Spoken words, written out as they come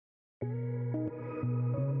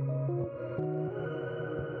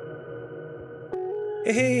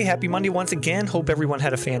Hey, happy Monday once again. Hope everyone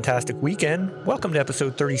had a fantastic weekend. Welcome to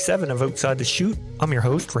episode 37 of Outside The Chute. I'm your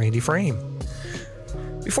host, Randy Frame.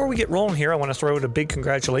 Before we get rolling here, I want to throw out a big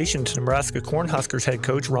congratulations to Nebraska Cornhuskers head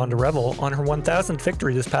coach Rhonda Revel on her 1,000th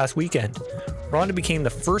victory this past weekend. Rhonda became the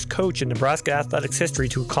first coach in Nebraska athletics history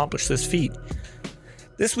to accomplish this feat.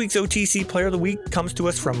 This week's OTC Player of the Week comes to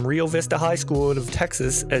us from Rio Vista High School out of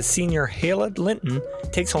Texas as senior Hayla Linton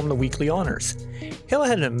takes home the weekly honors. Hayla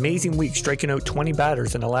had an amazing week, striking out 20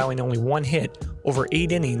 batters and allowing only one hit over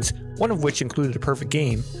 8 innings, one of which included a perfect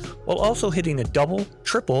game, while also hitting a double,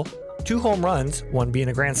 triple, 2 home runs, one being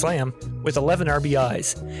a grand slam, with 11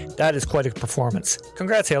 RBIs. That is quite a performance.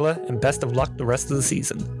 Congrats, Hayla, and best of luck the rest of the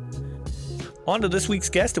season. On to this week's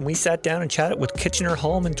guest, and we sat down and chatted with Kitchener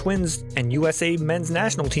Hallman Twins and USA men's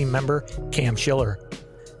national team member Cam Schiller.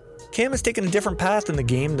 Cam has taken a different path in the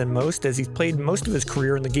game than most, as he's played most of his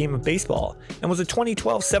career in the game of baseball and was a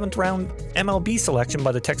 2012 7th round MLB selection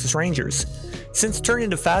by the Texas Rangers. Since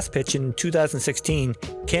turning to Fastpitch in 2016,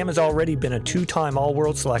 Cam has already been a 2-time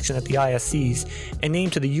All-World selection at the ISCs and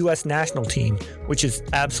named to the U.S. national team, which is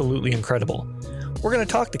absolutely incredible. We're going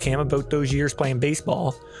to talk to Cam about those years playing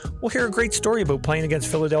baseball. We'll hear a great story about playing against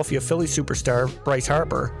Philadelphia Phillies superstar Bryce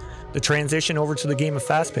Harper, the transition over to the game of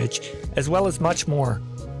Fastpitch, as well as much more.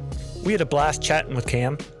 We had a blast chatting with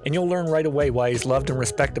Cam, and you'll learn right away why he's loved and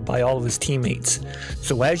respected by all of his teammates.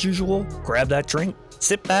 So as usual, grab that drink,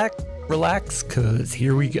 sit back, relax, cause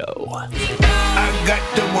here we go. I got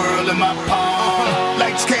the world in my palm,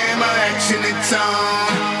 lights, camera, action, it's on.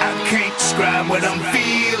 I can't describe what I'm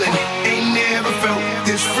feeling, ain't never felt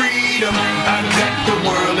this freedom. I got the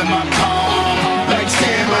world in my palm, lights,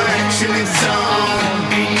 camera, action, it's on.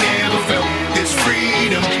 Ain't never felt this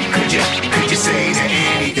freedom. Could you say that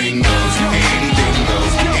anything goes, anything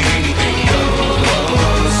goes, anything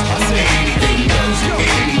goes, anything goes,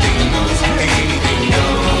 anything goes, anything goes.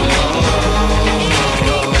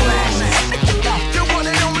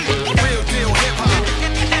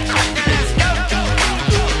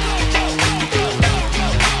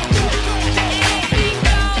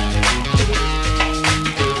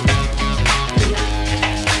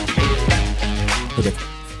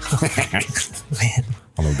 Man.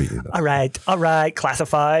 All right.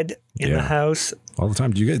 Classified in the house. All the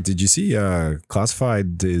time. Did you see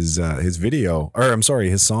Classified his video, or I'm sorry,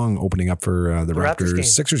 his song opening up for the Raptors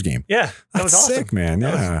Sixers game? Yeah. That was awesome. Sick, man.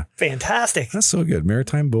 Yeah. Fantastic. That's so good.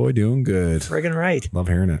 Maritime boy doing good. Friggin' right. Love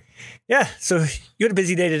hearing it. Yeah. So you had a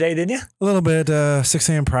busy day today, didn't you? A little bit. 6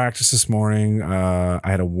 a.m. practice this morning. I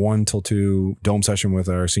had a 1 till 2 dome session with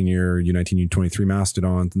our senior U19, U23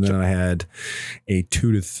 mastodons. And then I had a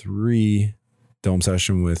 2 to 3 dome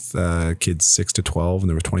session with kids 6 to 12, and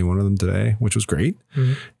there were 21 of them today, which was great.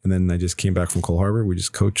 Mm-hmm. And then I just came back from Cole Harbor. We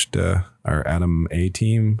just coached our Adam A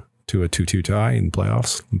team to a 2-2 tie in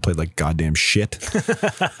playoffs and played like goddamn shit.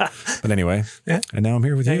 But anyway, yeah. And now I'm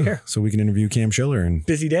here with you so we can interview Cam Schiller and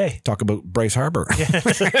busy day. Talk about Bryce Harper.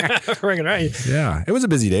 Right. Yeah, it was a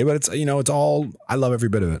busy day, but it's all, I love every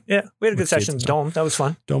bit of it. Yeah, we had a good session in the Dome. That was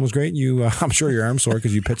fun. Dome was great. You, I'm sure your arm's sore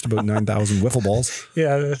because you pitched about 9,000 wiffle balls.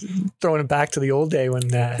 Yeah, throwing it back to the old day when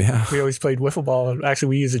we always played wiffle ball. Actually,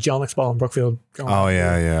 we used a Gelnix ball in Brookfield.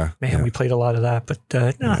 Yeah. Man, we played a lot of that, but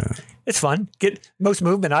it's fun. Get most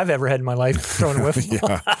movement I've ever had in my life throwing a wiffle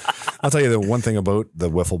ball. I'll tell you the one thing about the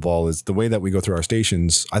wiffle ball is the way that we go through our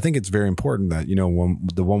stations. I think it's very important that, when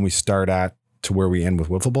the one we start at to where we end with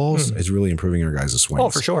wiffle balls is really improving our guys' swings. Oh,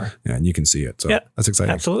 for sure. Yeah, and you can see it. So that's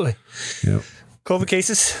exciting. Absolutely. Yeah. COVID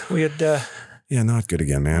cases, we had... Yeah, not good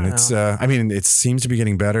again, man. It's, it seems to be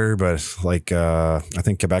getting better, but I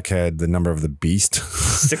think Quebec had the number of the beast,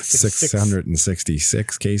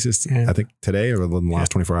 666 cases, I think today or in the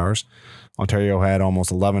last 24 hours. Ontario had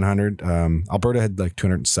almost 1,100. Alberta had like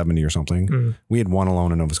 270 or something. Mm. We had one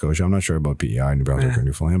alone in Nova Scotia. I'm not sure about PEI, New Brunswick or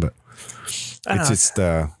Newfoundland, but it's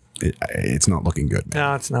not looking good, man.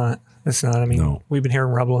 No, it's not. It's not. We've been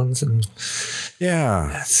hearing rumblings and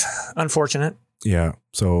it's unfortunate. Yeah.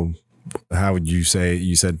 So how would you say,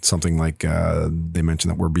 you said something like they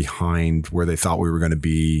mentioned that we're behind where they thought we were going to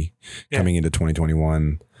be coming into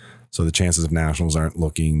 2021. So the chances of nationals aren't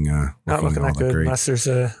looking not looking that good great. Unless there's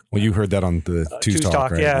a... Well, you heard that on the Tues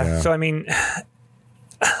Talk, right? Yeah. So,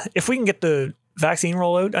 if we can get the vaccine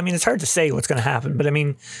rollout, it's hard to say what's going to happen. But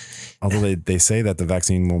although they say that the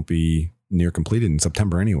vaccine won't be near completed in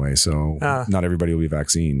September anyway, so not everybody will be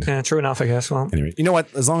vaccinated. Yeah, true enough, I guess. Well, anyway, you know what?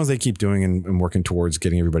 As long as they keep doing and working towards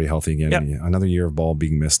getting everybody healthy again, another year of ball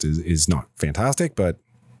being missed is not fantastic, but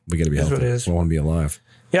we got to be healthy. We want to be alive.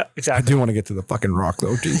 Yeah, exactly. I do want to get to the fucking rock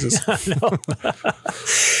though. Jesus.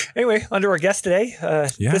 Anyway, under our guest today,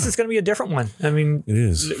 this is going to be a different one. It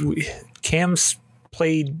is. Cam's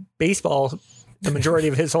played baseball the majority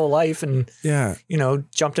of his whole life and, Yeah. you know,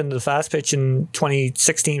 jumped into the fast pitch in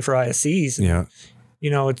 2016 for ISCs. And, Yeah. you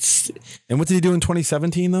know, it's And what did he do in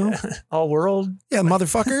 2017 though? all world. Yeah,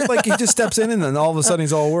 motherfucker. Like he just steps in and then all of a sudden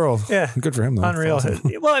he's all world. Yeah. Good for him though. Unreal. Awesome.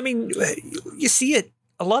 Well, I mean, you see it.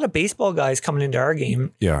 A lot of baseball guys coming into our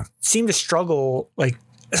game Yeah. seem to struggle, like,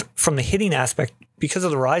 from the hitting aspect because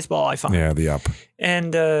of the rise ball, I find. Yeah, the up.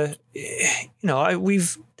 And, you know,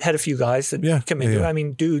 we've had a few guys that come in. Yeah. I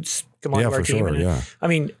mean, dudes come on Yeah, to our for team. sure. And, Yeah. I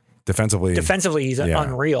mean, Defensively, he's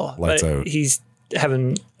unreal. Lights But out. he's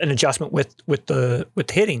having an adjustment with the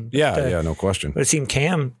hitting. Yeah, But, no question. But it seemed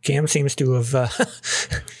Cam seems to have,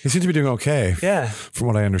 He seems to be doing okay. yeah, From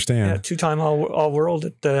what I understand. 2-time all world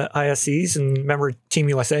at the ISCs and member Team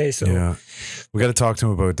USA. So Yeah. We got to talk to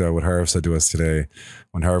him about what Harv said to us today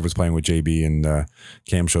when Harv was playing with JB and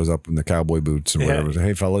Cam shows up in the cowboy boots and whatever.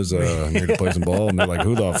 Hey, fellas, I'm here to play some ball. And they're like,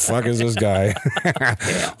 who the fuck is this guy?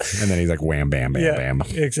 And then he's like, wham, bam, bam, bam.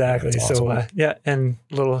 Exactly. That's So, awesome. and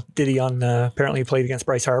little ditty on, apparently he played against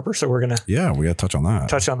Bryce Harper. So we're going to Yeah, we got to touch on that.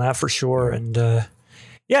 touch on that for sure. And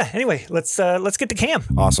anyway, let's get to Cam.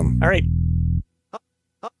 Awesome. All right.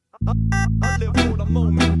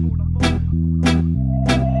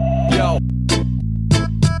 Yo.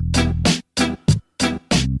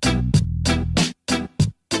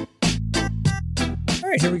 All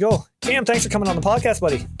right, here we go. Cam, thanks for coming on the podcast,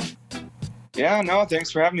 buddy. Yeah, no,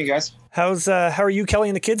 thanks for having me, guys. How are you, Kelly,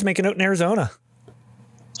 and the kids making out in Arizona?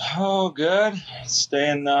 Oh, good.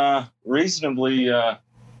 Staying reasonably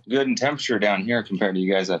good in temperature down here compared to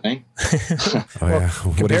you guys, I think. Oh, yeah.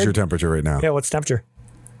 What is your temperature right now? Yeah, what's temperature?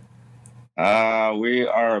 We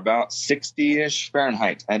are about 60-ish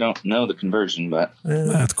Fahrenheit. I don't know the conversion, but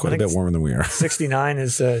That's quite a bit warmer than we are. 69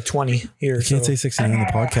 is 20 here. You can't say 69 on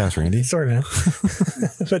the podcast, Randy. Sorry, man.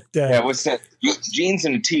 But yeah, what's that? Jeans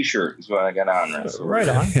and a t-shirt is what I got on. Right, so right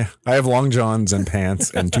on. Yeah, I have long johns and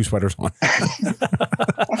pants and 2 sweaters on.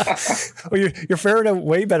 Well, you're faring out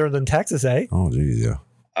way better than Texas, eh? Oh, geez, yeah.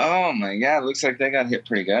 Oh my God, looks like they got hit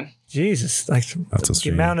pretty good. Jesus, like That's a the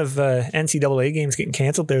shame. amount of NCAA games getting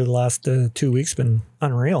canceled there the last 2 weeks been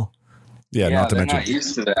unreal. Yeah, not to they're mention, not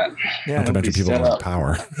used to that. Yeah, not to mention people set don't have up.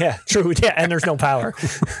 power. Yeah, true. Yeah, and there's no power.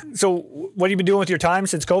 So, what have you been doing with your time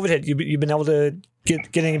since COVID hit? You been able to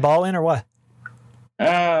get any ball in or what?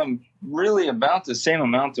 Really about the same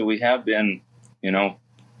amount that we have been, you know,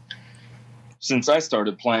 since I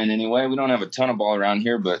started playing anyway. We don't have a ton of ball around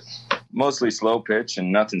here, but mostly slow pitch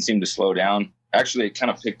and nothing seemed to slow down. Actually, it kind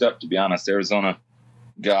of picked up, to be honest. Arizona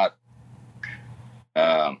got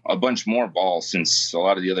a bunch more ball since a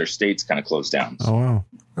lot of the other states kind of closed down. Oh, wow.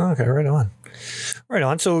 Okay, right on. Right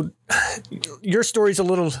on. So your story's a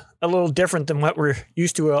little different than what we're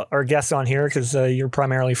used to our guests on here because you're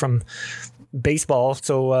primarily from baseball.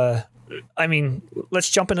 So, I mean, let's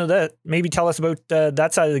jump into that. Maybe tell us about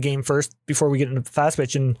that side of the game first before we get into fast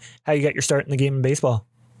pitch and how you got your start in the game in baseball.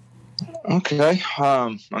 Okay.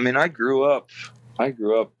 I mean, I grew up,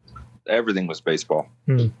 everything was baseball.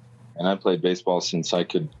 And I played baseball since I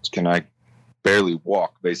could barely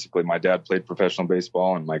walk. Basically, my dad played professional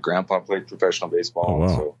baseball and my grandpa played professional baseball. Oh, wow.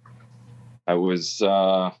 So I was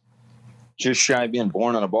just shy of being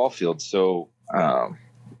born on a ball field. So,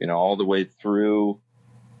 you know, all the way through,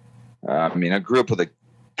 I mean, I grew up with a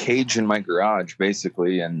cage in my garage,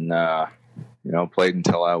 basically, and, you know, played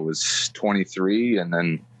until I was 23 and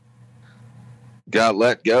then got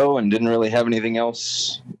let go and didn't really have anything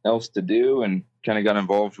else to do and kind of got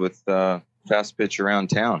involved with fast pitch around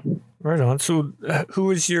town. Right on. So who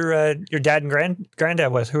was your dad and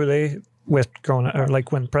granddad with? Who were they with growing up, or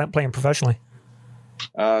like when playing professionally?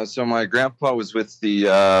 So my grandpa was with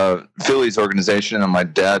the Phillies organization and my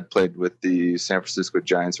dad played with the San Francisco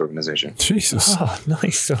Giants organization. Jesus. Oh,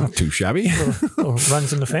 nice. So Not too shabby. little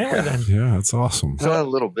runs in the family then. Yeah, that's awesome. A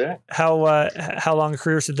little bit. How long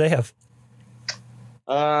careers did they have?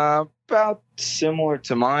 About similar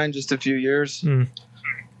to mine, just a few years.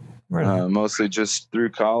 Right on. Mostly just through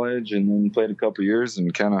college and then played a couple years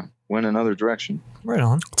and kind of went another direction. Right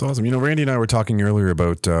on. That's awesome. You know, Randy and I were talking earlier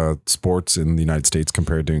about sports in the United States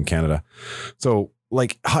compared to in Canada. So,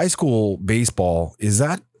 like high school baseball, does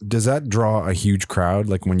that draw a huge crowd?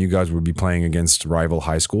 Like when you guys would be playing against rival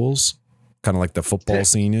high schools, kind of like the football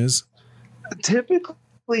scene is? Typically,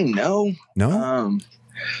 no. No?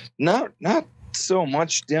 Not so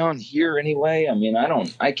much down here anyway. I mean,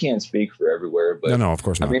 I can't speak for everywhere, but No, of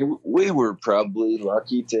course not. I mean, we were probably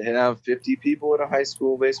lucky to have 50 people at a high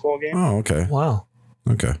school baseball game. Oh, okay. Wow.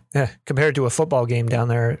 Okay. Yeah, compared to a football game down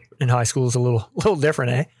there in high school is a little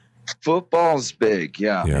different, eh? Football's big,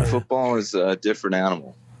 yeah. Yeah. Football is a different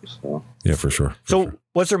animal. So Yeah, for sure. So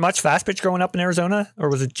was there much fast pitch growing up in Arizona, or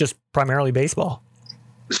was it just primarily baseball?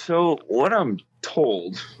 So what I'm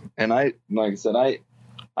told, and like I said,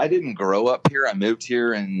 I didn't grow up here. I moved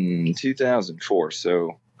here in 2004.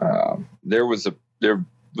 So there was a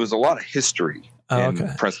lot of history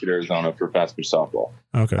in Prescott, Arizona for fast pitch softball.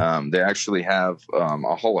 Okay. They actually have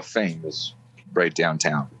a Hall of Fame is right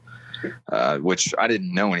downtown, which I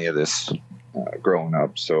didn't know any of this growing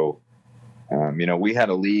up. So, we had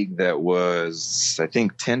a league that was, I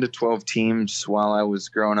think, 10 to 12 teams while I was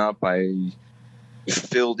growing up. I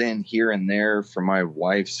filled in here and there for my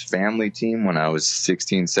wife's family team when I was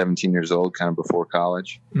 16, 17 years old, kind of before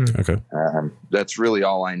college. Okay. That's really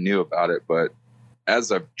all I knew about it. But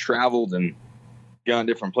as I've traveled and gone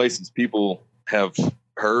different places, people have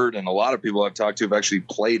heard, and a lot of people I've talked to have actually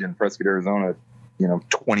played in Prescott, Arizona,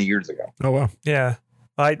 20 years ago. Oh, wow. Yeah.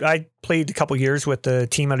 I played a couple years with the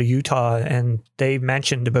team out of Utah, and they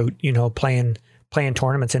mentioned about, playing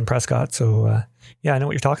tournaments in Prescott. So, I know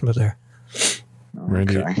what you're talking about there.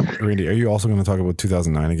 Randy, are you also going to talk about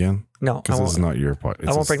 2009 again? No, because this is not your part.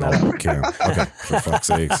 I won't bring that up. Cam. Okay, for fuck's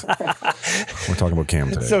sakes. We're talking about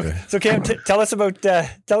Cam today. So Cam, tell us about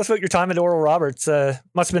your time at Oral Roberts.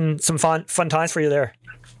 Must have been some fun times for you there.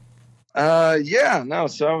 So I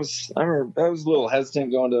was a little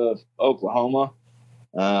hesitant going to Oklahoma.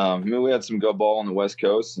 We had some good ball on the West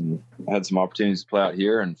Coast and had some opportunities to play out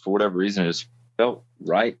here, and for whatever reason, it just felt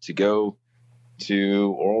right to go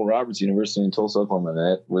to Oral Roberts University in Tulsa, Oklahoma.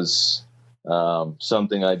 That was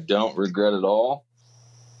something I don't regret at all.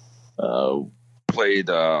 Played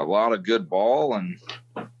a lot of good ball, and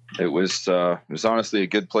it was honestly a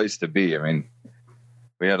good place to be. I mean,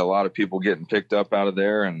 we had a lot of people getting picked up out of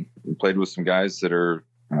there, and we played with some guys that are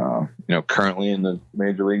currently in the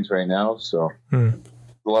major leagues right now. So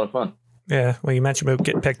it's a lot of fun. Yeah. Well, you mentioned about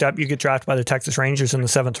getting picked up. You get drafted by the Texas Rangers in the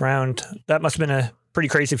 7th round. That must have been a pretty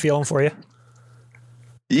crazy feeling for you.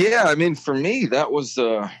 Yeah, I mean, for me, that was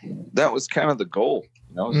kind of the goal.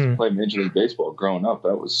 Was to play Major League Baseball growing up.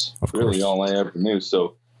 That was really all I ever knew.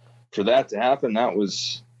 So for that to happen, that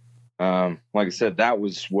was, like I said, that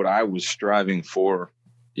was what I was striving for,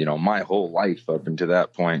 my whole life up until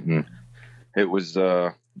that point. And it was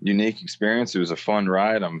a unique experience. It was a fun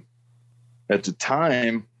ride. At the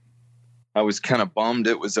time, I was kind of bummed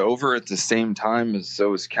it was over. At the same time as I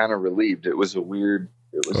was kind of relieved. It was a weird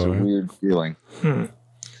feeling.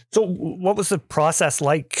 So what was the process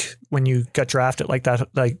like when you got drafted like that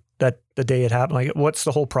the day it happened? Like, what's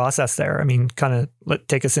the whole process there? I mean, kind of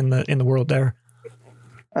take us in the world there.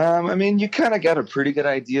 I mean, you kind of got a pretty good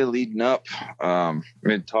idea leading up.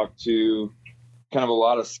 Talk to kind of a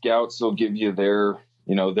lot of scouts who'll give you their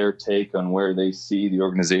take on where they see the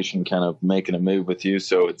organization kind of making a move with you.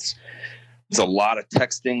 So it's a lot of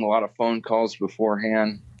texting, a lot of phone calls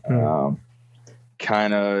beforehand. But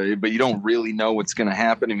you don't really know what's going to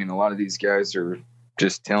happen. I mean, a lot of these guys are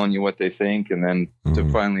just telling you what they think, and then to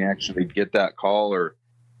finally actually get that call or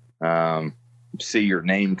see your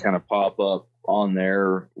name kind of pop up on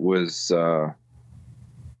there was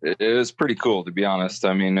it was pretty cool, to be honest.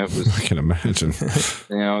 I mean, it was. I can imagine.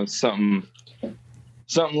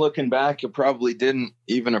 Something looking back, I probably didn't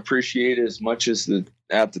even appreciate as much as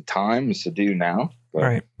at the time as I do now. But,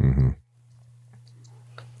 right. Mm-hmm.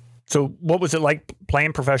 So what was it like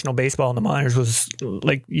playing professional baseball in the minors? Was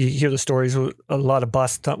like, you hear the stories, a lot of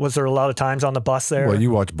bus. Was there a lot of times on the bus there? Well, you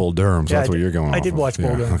watch Bull Durham, so that's what you're going I did watch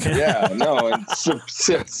Bull Durham. Okay. Yeah, no. And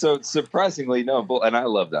so surprisingly, no. And I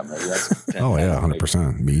love that movie. Oh, yeah,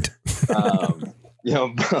 100%. Meat.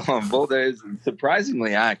 Bull Durham is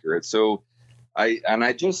surprisingly accurate. So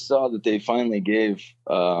I just saw that they finally gave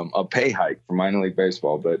a pay hike for minor league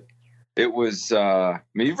baseball, but it was,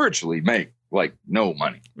 you virtually make like no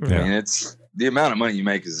money. Yeah. I mean, it's the amount of money you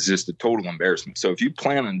make is just a total embarrassment. So if you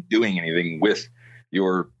plan on doing anything with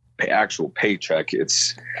your actual paycheck,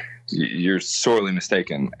 you're sorely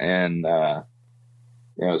mistaken. And, I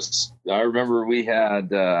remember we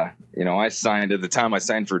had, I signed at the time, I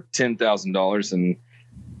signed for $10,000 and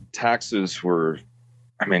taxes were,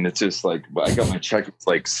 it's just like, I got my check, it's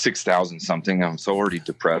like 6,000 something. I'm so already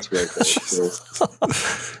depressed right there. So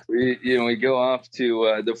we go off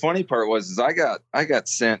to, the funny part was I got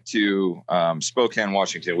sent to Spokane,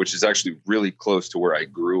 Washington, which is actually really close to where I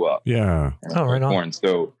grew up. Yeah. Right on.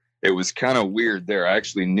 So it was kind of weird there. I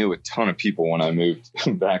actually knew a ton of people when I moved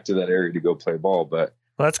back to that area to go play ball, but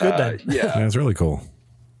well, that's good then. Yeah. That's really cool.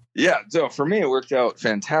 Yeah. So for me, it worked out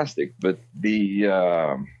fantastic, but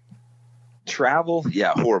the, travel,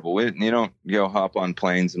 horrible. You don't hop on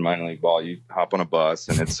planes in minor league ball. You hop on a bus,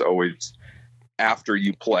 and it's always after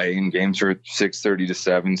you play, and games are 6:30 to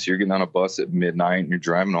 7. So you're getting on a bus at midnight and you're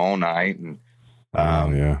driving all night. And,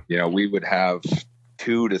 you know, we would have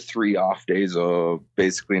 2 to 3 off days of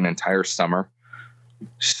basically an entire summer.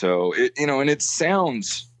 So it, you know, and it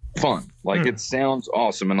sounds fun. Like it sounds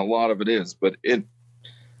awesome. And a lot of it is, but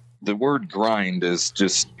the word grind is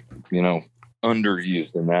just, you know,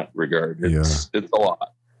 underused in that regard. It's a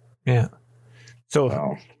lot. Yeah.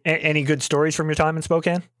 So any good stories from your time in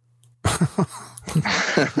Spokane?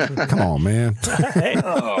 Come on, man. Hey.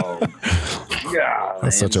 Oh, yeah.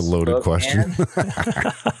 That's such a loaded question.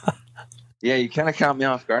 Yeah, you kind of caught me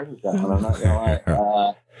off guard with that one. I'm not gonna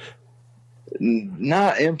lie.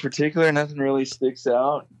 Not in particular. Nothing really sticks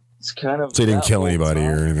out. It's kind of so you didn't kill anybody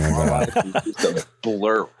or anything like that. It's just a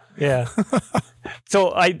blur. Yeah.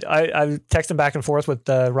 So I texted back and forth with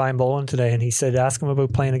Ryan Boland today, and he said ask him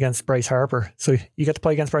about playing against Bryce Harper. So you got to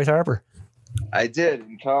play against Bryce Harper. I did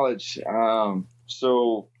in college.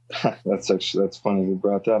 So that's funny you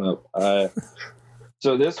brought that up.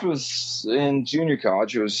 So this was in junior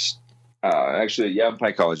college. It was actually at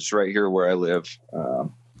Yavapai College. It's right here where I live.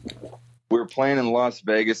 We were playing in Las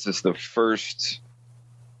Vegas. This is the first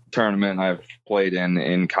tournament I've played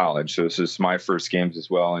in college. So this is my first games as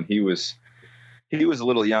well. And he was a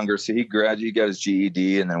little younger. So he got his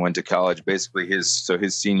GED and then went to college. Basically his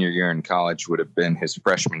senior year in college would have been his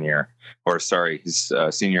freshman year, or sorry, his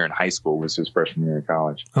senior in high school was his freshman year in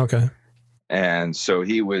college. Okay. And so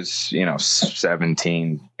he was, you know,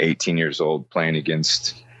 17, 18 years old playing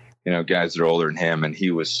against, you know, guys that are older than him. And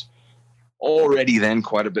he was already then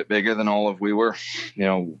quite a bit bigger than all of we were. You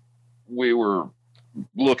know, we were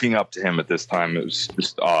looking up to him at this time. It was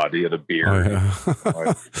just odd. He had a beard.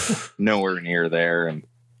 Like, nowhere near there. And,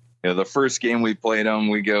 you know, the first game we played him,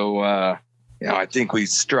 we go, you know, I think we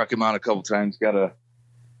struck him out a couple times, got a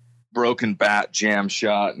broken bat jam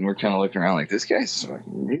shot, and we're kind of looking around like, this guy's,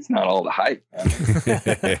 he's not all the hype.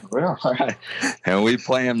 Well, all right. And we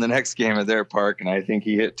play him the next game at their park, and I think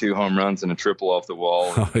he hit 2 home runs and a triple off the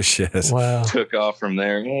wall. Oh, shit. Wow. Took off from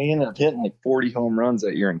there. Yeah, he ended up hitting like 40 home runs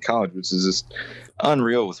that year in college, which is just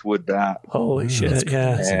unreal with wood bat. Holy shit.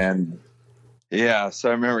 Yeah. And yeah, so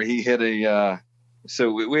I remember he hit so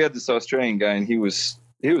we had this Australian guy, and he was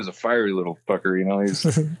a fiery little fucker, you know. He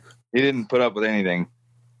didn't put up with anything.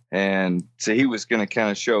 And so he was going to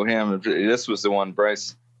kind of show him. This was the one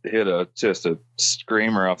Bryce hit just a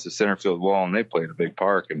screamer off the center field wall, and they played a big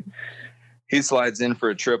park. And he slides in for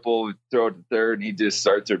a triple, throw it to third, and he just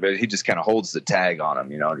starts there, but he just kind of holds the tag on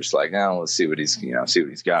him, you know, just like, now let's see what he's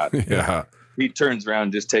got. Yeah. He turns around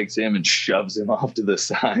and just takes him and shoves him off to the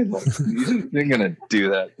side. Like, you're going to do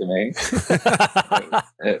that to me.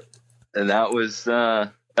 And that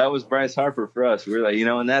was Bryce Harper for us. We were like, you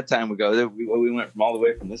know, in that time we went from all the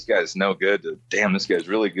way from this guy's no good to, damn, this guy's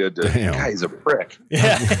really good to, he's a prick.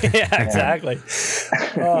 Yeah, yeah, exactly.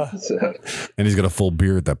 And he's got a full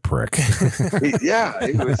beard, that prick.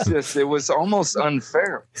 It was almost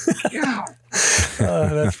unfair. Yeah.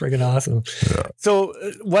 That's freaking awesome. Yeah. So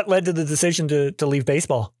what led to the decision to leave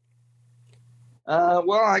baseball?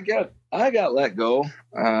 Well, I got let go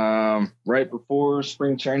right before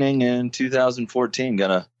spring training in 2014.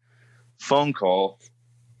 Got a phone call.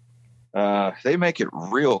 They make it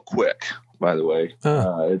real quick, by the way.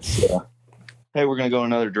 It's hey, we're gonna go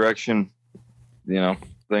another direction. You know,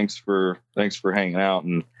 thanks for hanging out.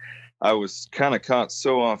 And I was kind of caught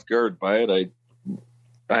so off guard by it.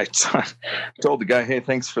 I told the guy, hey,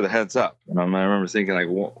 thanks for the heads up. And I remember thinking, like,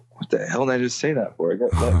 what the hell did I just say that for? I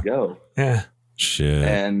got let go. Yeah. Shit.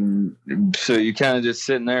 And so you kind of just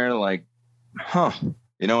sitting there like,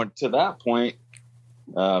 you know, to that point,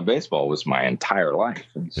 baseball was my entire life.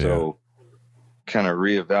 And so kind of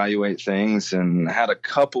reevaluate things, and had a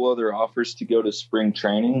couple other offers to go to spring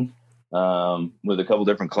training with a couple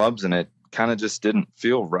different clubs, and it kind of just didn't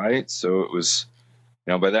feel right. So it was,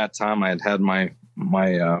 you know, by that time I had my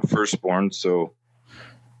firstborn. So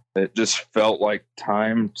it just felt like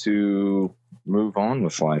time to move on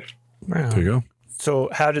with life. Wow. There you go. So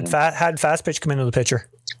how did Fastpitch come into the picture?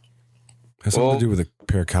 Has something to do with a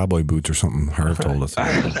pair of cowboy boots or something. Harv told us.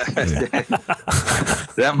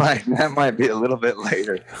 That might be a little bit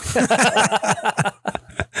later.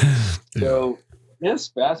 So yes,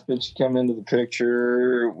 Fastpitch came into the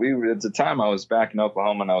picture. At the time I was back in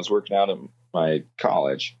Oklahoma and I was working out at my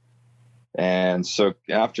college. And so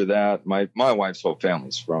after that, my wife's whole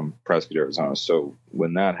family's from Prescott, Arizona. So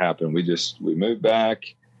when that happened, we moved back,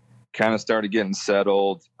 kind of started getting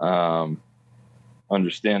settled.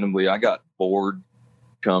 Understandably, I got bored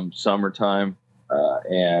come summertime.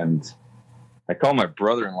 And I called my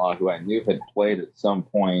brother-in-law, who I knew had played at some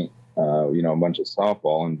point a bunch of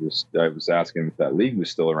softball, and I was asking if that league was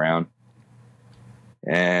still around.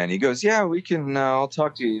 And he goes, yeah, we can, I'll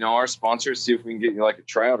talk to you, our sponsors, see if we can get you like a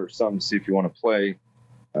tryout or something, see if you want to play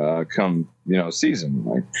come, season.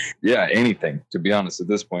 Like, yeah, anything, to be honest, at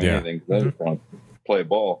this point, anything. 'Cause I just want to play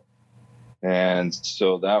ball. And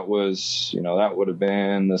so that was, that would have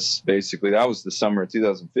been that was the summer of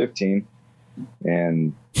 2015,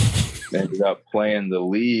 and ended up playing the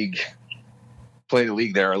league.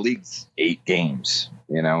 There are leagues 8 games,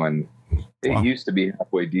 and it used to be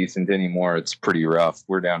halfway decent. Anymore, it's pretty rough.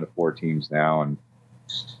 We're down to 4 teams now, and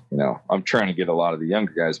I'm trying to get a lot of the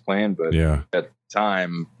younger guys playing, but at the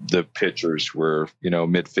time the pitchers were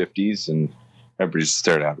mid 50s, and everybody just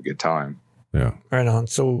started to have a good time. Yeah, right on.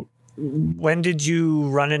 So when did you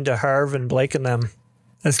run into Harv and Blake and them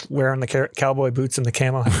as wearing the cowboy boots and the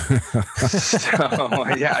camo? So,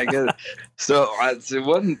 yeah, I guess so. It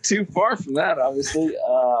wasn't too far from that, obviously.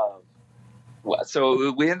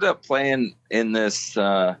 So we ended up playing in this.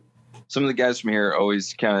 Some of the guys from here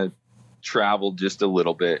always kind of traveled just a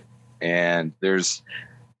little bit, and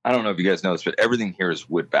I don't know if you guys know this, but everything here is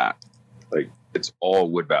wood bat. Like, it's all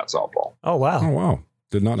wood bat softball. Oh wow!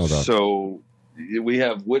 Did not know that. So we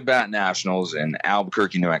have wood bat nationals in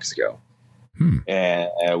Albuquerque, New Mexico. And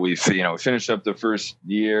we finished up the first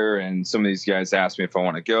year, and some of these guys asked me if I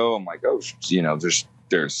want to go. I'm like, there's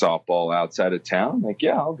softball outside of town. Like,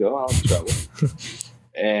 yeah, I'll go. I'll travel.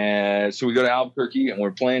 And so we go to Albuquerque, and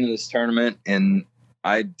we're playing in this tournament. And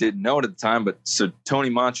I didn't know it at the time, but so Tony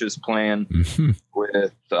Mancha is playing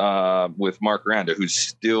with Mark Aranda, who's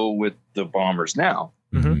still with the Bombers now.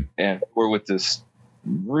 Mm-hmm. And we're with this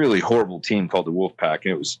really horrible team called the Wolfpack,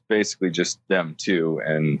 and it was basically just them two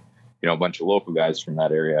and a bunch of local guys from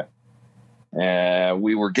that area. And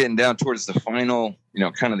we were getting down towards the final,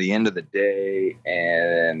 kind of the end of the day,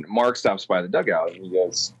 and Mark stops by the dugout, and he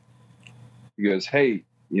goes, hey,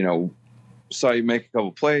 saw you make a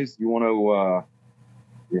couple plays. You want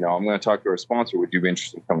to, I'm going to talk to our sponsor. Would you be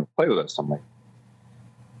interested in coming to play with us? I'm like,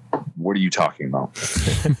 what are you talking about?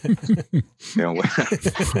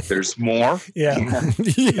 There's more. Yeah,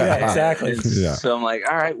 exactly. Yeah. So I'm like,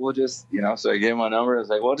 all right, we'll just, so I gave him my number. I was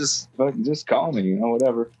like, well, just call me,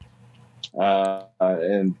 whatever.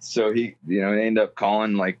 And so he, ended up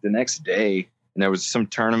calling like the next day, and there was some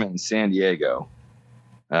tournament in San Diego,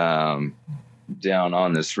 down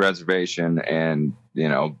on this reservation. And,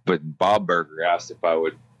 but Bob Berger asked if I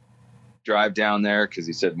would drive down there, 'cause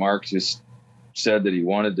he said, Mark just said that he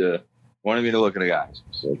wanted me to look at the guys.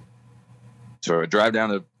 So I drive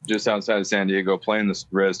down to just outside of San Diego, playing this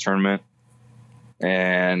res tournament.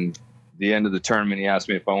 And the end of the tournament, he asked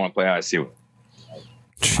me if I want to play ISC with him.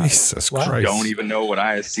 Jesus Christ. I don't even know what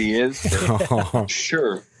ISC is.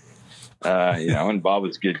 Sure. And Bob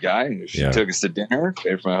was a good guy. And she took us to dinner,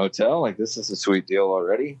 paid for my hotel. Like, this is a sweet deal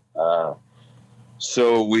already.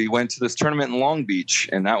 So we went to this tournament in Long Beach,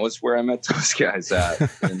 and that was where I met those guys at.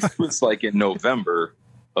 And it was like in November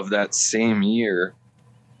of that same year.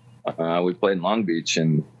 We played in Long Beach,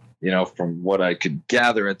 and, from what I could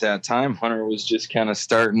gather at that time, Hunter was just kind of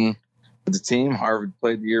starting with the team. Harvard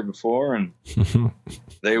played the year before, and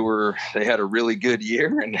they had a really good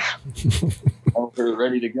year, and we were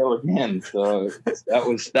ready to go again. So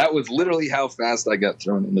that was literally how fast I got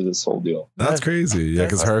thrown into this whole deal. That's crazy. Yeah,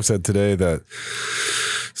 because Harv said today that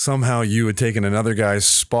somehow you had taken another guy's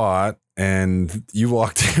spot, and you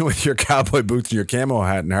walked in with your cowboy boots and your camo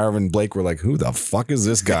hat, and Harv and Blake were like, who the fuck is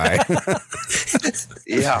this guy?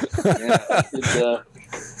 Yeah.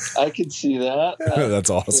 I could see that. That's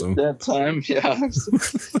awesome. At that time, yeah.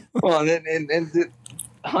 Well, and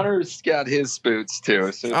Hunter's got his boots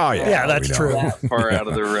too. So that's true. That far out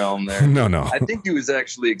of the realm there. No. I think he was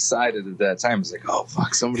actually excited at that time. He's like, "Oh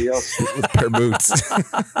fuck, somebody else with pair of boots."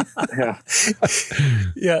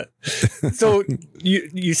 Yeah. So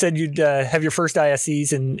you said you'd have your first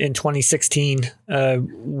ISCs in 2016.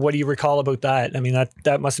 What do you recall about that? I mean,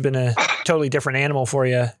 that must have been a totally different animal for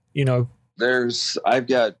you. I've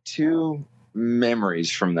got 2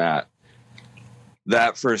 memories from that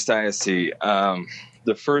first ISC.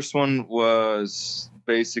 The first one was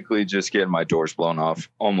basically just getting my doors blown off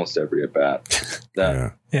almost every at bat.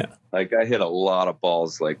 Like, I hit a lot of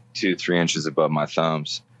balls like 2-3 inches above my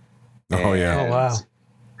thumbs. Oh yeah. Oh wow.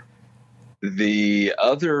 The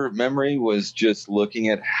other memory was just looking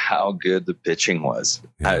at how good the pitching was.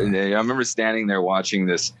 Yeah. I remember standing there watching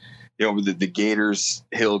this, the Gators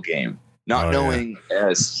Hill game, not knowing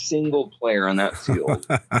a single player on that field.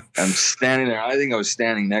 I'm standing there. I think I was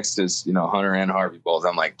standing next to, Hunter and Harvey Balls.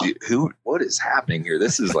 I'm like, dude, what is happening here?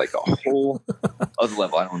 This is like a whole other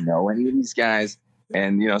level. I don't know any of these guys.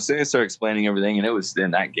 And, so they started explaining everything, and it was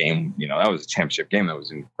in that game, that was a championship game. That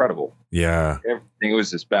was incredible. Yeah. Everything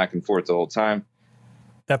was just back and forth the whole time.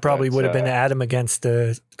 That probably would have been Adam against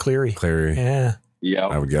Cleary. Cleary. Yeah.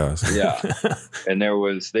 I would guess. Yeah. And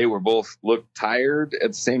they were both looked tired at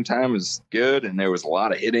the same time as good. And there was a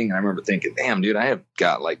lot of hitting. I remember thinking, damn, dude, I have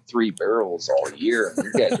got like 3 barrels all year. And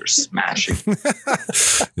you guys are smashing.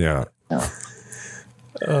 Yeah.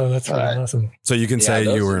 Oh, that's awesome. So you can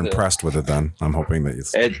say you were impressed with it then. I'm hoping that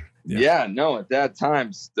it's. No, at that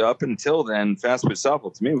time, up until then, Fastpitch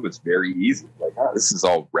softball to me was very easy. Like, this is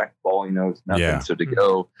all rec ball, it's nothing. Yeah. So to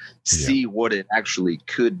go see what it actually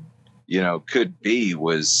could be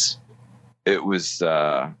was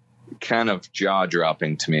kind of jaw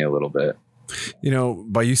dropping to me a little bit.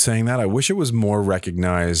 By you saying that, I wish it was more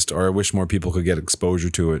recognized, or I wish more people could get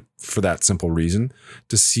exposure to it for that simple reason,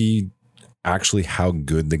 to see actually how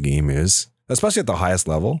good the game is, especially at the highest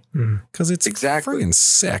level, because it's freaking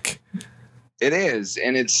sick. It is,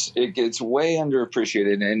 and it gets way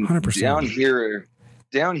underappreciated, and 100%.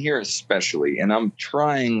 down here especially. And I'm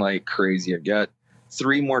trying like crazy. I've got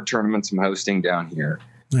 3 more tournaments I'm hosting down here.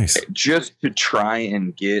 Nice. Just to try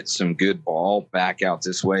and get some good ball back out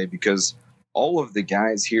this way, because all of the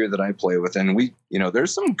guys here that I play with, and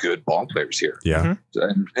there's some good ball players here. Yeah.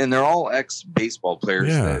 And they're all ex-baseball players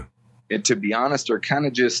that, to be honest, are kind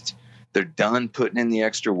of just, they're done putting in the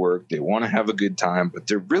extra work. They want to have a good time, but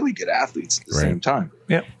they're really good athletes at the same time.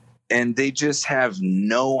 Yep. And they just have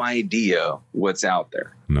no idea what's out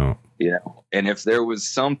there. No. And if there was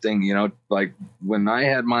something, like when I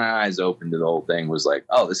had my eyes open to the whole thing, was like,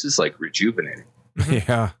 oh, this is like rejuvenating.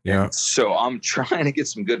 Yeah. And so I'm trying to get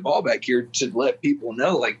some good ball back here to let people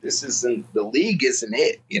know, like, this isn't, the league isn't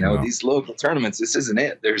it. These local tournaments, this isn't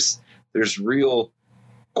it. There's real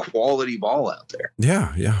quality ball out there.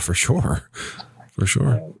 Yeah, for sure.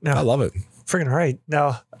 No, I love it. Freaking right.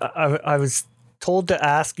 Now, I was told to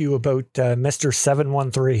ask you about Mr.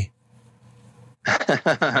 713.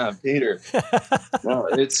 Peter. No,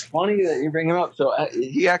 it's funny that you bring him up. So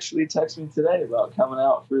he actually texted me today about coming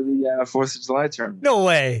out for the 4th of July tournament. No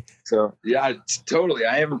way. So yeah, totally.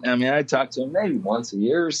 I talked to him maybe once a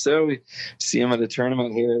year or so. We see him at a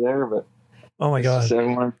tournament here or there, but oh my God,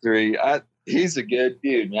 713. He's a good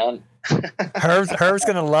dude, man. Herb's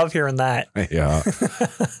gonna love hearing that. Yeah.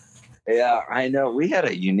 Yeah, I know. We had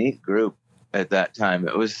a unique group at that time.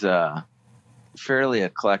 It was fairly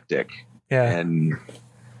eclectic. Yeah. And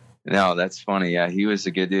no, that's funny. Yeah, he was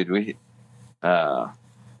a good dude. He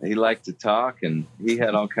liked to talk, and he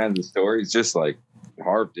had all kinds of stories, just like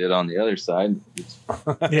Harp did on the other side.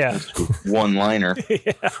 Yeah. One liner.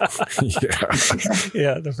 Yeah.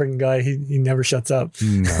 The freaking guy, he never shuts up.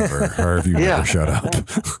 Never. Harv, you never shut up.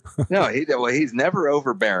 No, he's never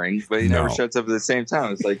overbearing, but he never shuts up at the same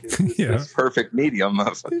time. It's like this perfect medium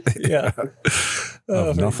of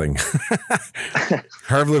nothing.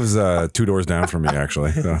 Harv lives 2 doors down from me,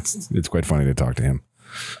 actually. So it's quite funny to talk to him.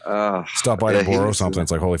 Stop by to borrow something.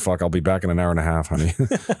 It's like, holy fuck, I'll be back in an hour and a half, honey.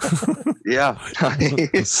 Yeah.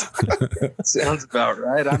 Sounds about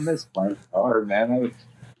right. I miss my car, man.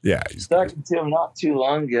 He's talking to him not too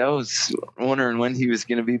long ago. I was wondering when he was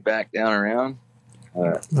going to be back down around.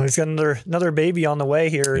 Well, he's got another baby on the way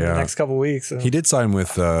here in the next couple of weeks. So. He did sign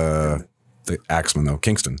with the Axeman, though,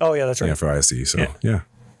 Kingston. Oh, yeah, that's right. Yeah, for ISC. So, yeah.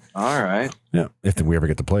 All right. Yeah, if we ever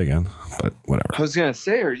get to play again, but whatever. I was gonna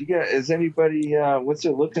say, is anybody? What's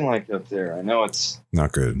it looking like up there? I know it's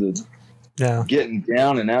not good. Getting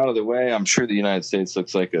down and out of the way. I'm sure the United States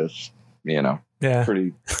looks like a,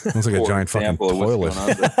 pretty. Looks like a giant fucking toilet.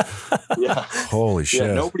 Yeah. Holy shit.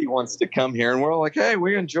 Yeah, nobody wants to come here, and we're all like, hey,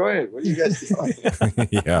 we enjoy it. What are you guys doing?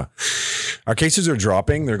 Yeah. Our cases are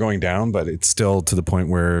dropping. They're going down, but it's still to the point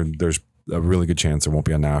where there's a really good chance there won't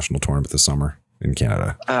be a national tournament this summer in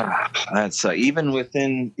Canada. That's even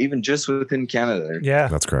just within Canada. Yeah,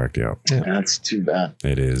 that's correct. Yeah, that's too bad.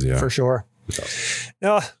 It is. Yeah, for sure.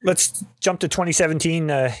 Now let's jump to 2017.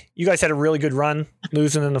 You guys had a really good run,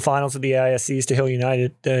 losing in the finals of the ISCs to Hill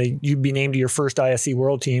United. You'd be named to your first ISC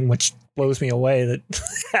World Team, which blows me away that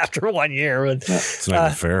after 1 year. But, it's not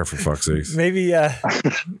even fair, for fuck's sakes. Maybe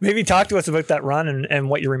talk to us about that run and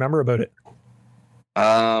what you remember about it.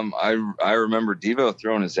 I remember Devo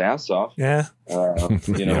throwing his ass off. Yeah.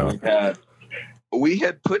 We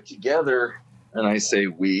had put together, and I say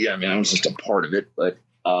we, I was just a part of it, but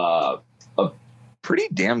a pretty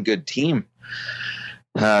damn good team.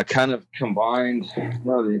 Kind of combined,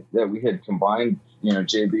 that we had combined,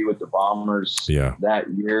 JB with the Bombers that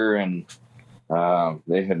year, and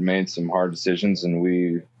they had made some hard decisions, and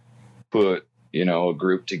we put, a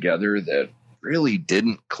group together that really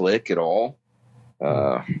didn't click at all.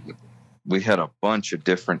 we had a bunch of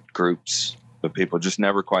different groups of people, just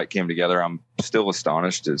never quite came together. I'm still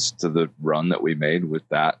astonished as to the run that we made with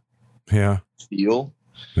that feel.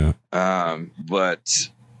 Yeah. But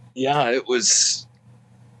yeah, it was,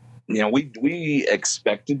 we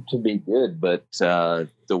expected to be good, but the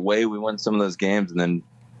way we won some of those games, and then,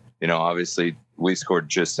 obviously we scored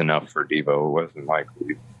just enough for Devo. It wasn't like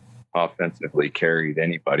we offensively carried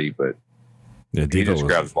anybody, but he just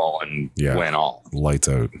grabbed the ball and went off. Lights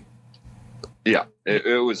out. Yeah,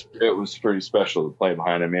 it was pretty special to play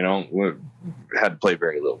behind him. We had to play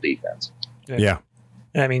very little defense. Yeah.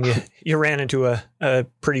 I mean, you ran into a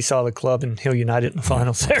pretty solid club in Hill United in the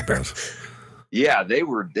finals there. Yeah, they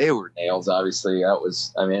were nails. Obviously, that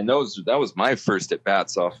was my first at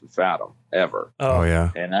bats off of Fathom ever. Oh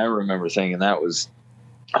yeah, and I remember thinking that was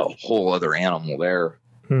a whole other animal there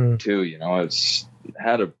too. It's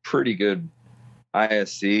had a pretty good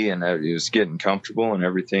ISC, and it was getting comfortable, and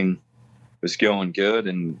everything was going good.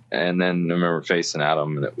 And then I remember facing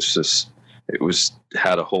Adam, and it was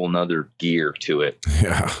had a whole nother gear to it.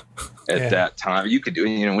 Yeah. At that time, you could do,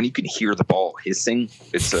 when you can hear the ball hissing,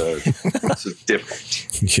 it's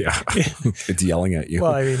different. Yeah. It's yelling at you.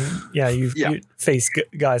 Well, I mean, you face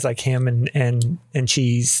guys like him and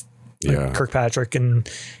Cheese, like Kirkpatrick and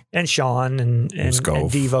Sean and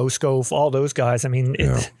Devo, Scove, all those guys. I mean,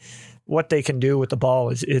 what they can do with the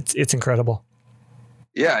ball it's incredible.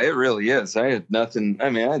 Yeah, it really is. I had nothing. I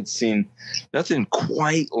mean, I'd seen nothing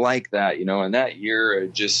quite like that, And that year, I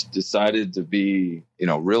just decided to be,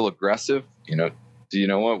 real aggressive. Do you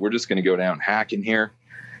know what? We're just going to go down hacking here.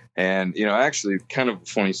 And, actually, kind of a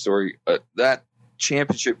funny story. That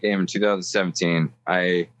championship game in 2017,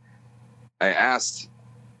 I asked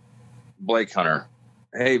Blake Hunter,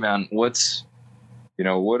 "Hey, man, what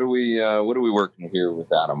are we working here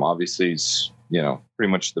with Adam? Obviously, he's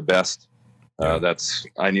pretty much the best."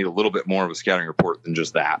 I need a little bit more of a scouting report than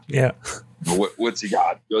just that. Yeah. What's he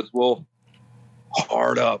got? He goes, well,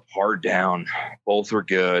 hard up, hard down. Both are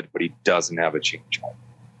good, but he doesn't have a changeup.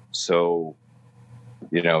 So,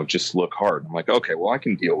 just look hard. I'm like, okay, well, I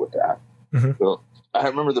can deal with that. Mm-hmm. So I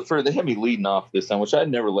remember they had me leading off this time, which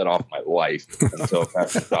I'd never let off my life until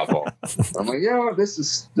past the softball. I'm like, this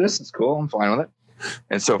is cool. I'm fine with it.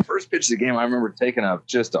 And so first pitch of the game, I remember taking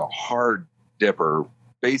just a hard dipper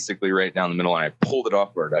basically right down the middle, and I pulled it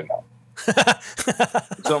off our dugout.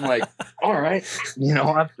 So I'm like, all right,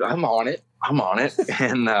 I'm on it.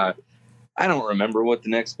 And I don't remember what the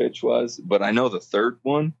next pitch was, but I know the third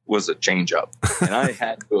one was a changeup, and I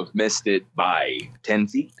had to have missed it by 10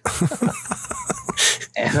 feet.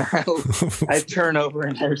 And I turn over,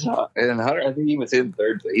 and Hunter, I think he was in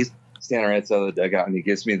third base, standing right outside the dugout, and he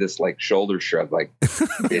gives me this like shoulder shrug, like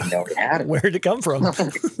didn't know he had it. Where'd it come from?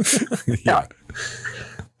 Yeah.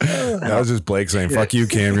 That was just Blake saying, "Fuck you,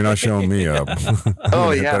 Cam. You're not showing me up." Oh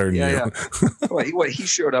yeah. Well, he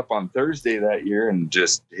showed up on Thursday that year and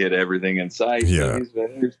just hit everything in sight. Yeah, so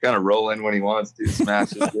he's kind of rolling when he wants to.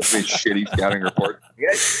 Smashes, gives me shitty scouting report.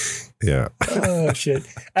 Yeah. Oh shit!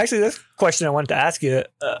 Actually, this question I wanted to ask you: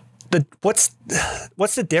 what's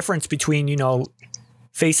the difference between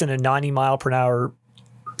facing a 90-mile-per-hour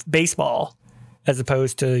baseball as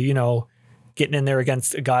opposed to getting in there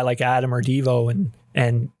against a guy like Adam or Devo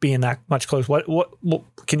and being that much close? What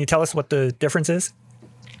can you tell us what the difference is?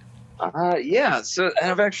 Yeah. So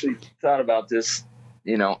I've actually thought about this,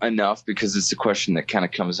 enough, because it's a question that kind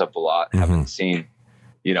of comes up a lot. Mm-hmm. Haven't seen,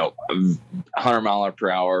 100 mile per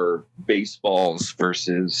hour baseballs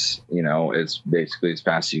versus, it's basically as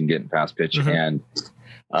fast as you can get in fast pitch. Mm-hmm. And,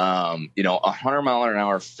 100 mile an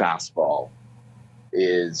hour fastball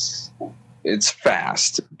it's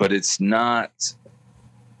fast, but it's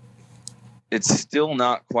still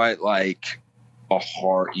not quite like a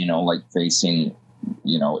hard, like facing,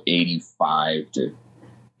 85 to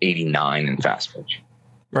 89 in fast pitch.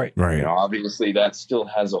 Right. Obviously that still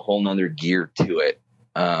has a whole nother gear to it.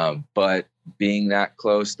 But being that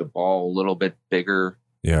close, the ball a little bit bigger.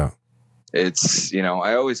 Yeah. It's,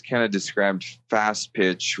 I always kind of described fast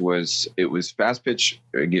pitch fast pitch,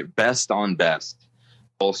 get best on best,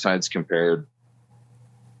 both sides compared.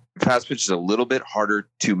 Fast pitch is a little bit harder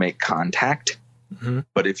to make contact, mm-hmm.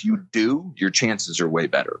 but if you do, your chances are way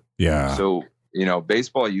better. Yeah. So,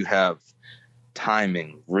 baseball, you have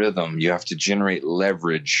timing, rhythm, you have to generate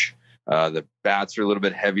leverage. The bats are a little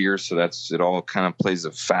bit heavier, so it all kind of plays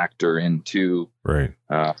a factor into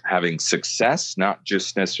having success, not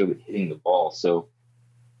just necessarily hitting the ball. So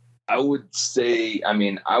I would say, to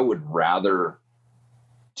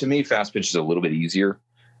me, fast pitch is a little bit easier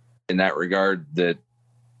in that regard, that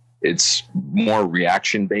it's more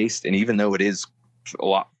reaction based. And even though it is a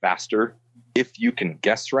lot faster, if you can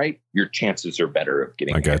guess right, your chances are better of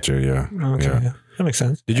getting. I got you. Yeah. Okay. Yeah. That makes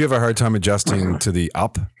sense. Did you have a hard time adjusting to the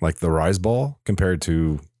up, like the rise ball, compared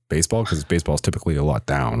to baseball? Because baseball is typically a lot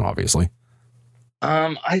down, obviously.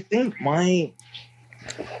 I think my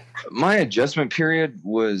adjustment period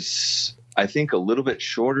was, I think, a little bit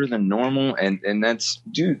shorter than normal, and that's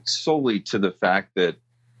due solely to the fact that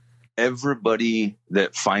everybody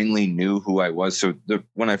that finally knew who I was. So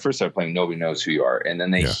when I first started playing, nobody knows who you are, and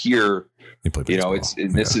then they hear, this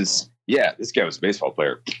guy was a baseball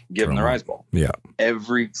player. Give him the rise ball. Yeah.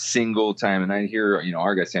 Every single time, and I hear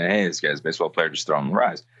our guy saying, "Hey, this guy's a baseball player. Just throw him the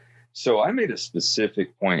rise." So I made a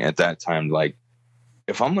specific point at that time, like,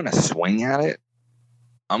 if I'm going to swing at it,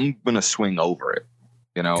 I'm going to swing over it,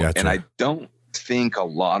 Gotcha. And I don't think a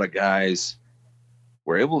lot of guys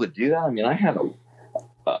were able to do that. I mean, I had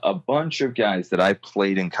a bunch of guys that I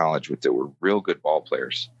played in college with that were real good ball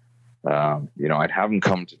players. I'd have them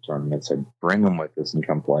come to tournaments, I'd bring them with us and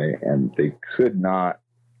come play, and they could not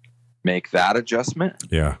make that adjustment.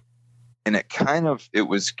 Yeah. And it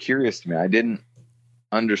was curious to me. I didn't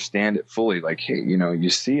understand it fully. Like, hey, you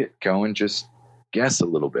see it going, just guess a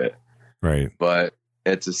little bit. Right. But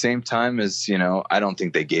at the same time as, I don't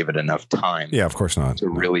think they gave it enough time. Yeah, of course not. To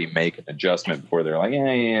really make an adjustment before they're like,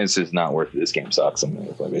 this is not worth it. This game sucks. I'm going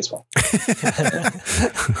to play baseball.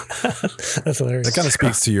 That's hilarious. That kind of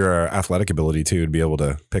speaks to your athletic ability too, to be able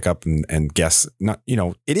to pick up and guess. Not,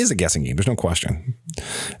 it is a guessing game. There's no question.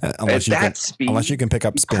 Unless you can pick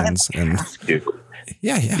up spins and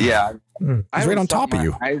yeah. He's right on top of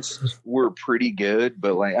you. Eyes were pretty good,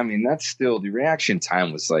 but that's still, the reaction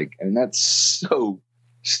time was that's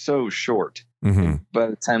so short. Mm-hmm. By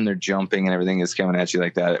the time they're jumping and everything is coming at you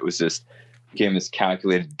like that, it was just became this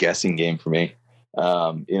calculated guessing game for me.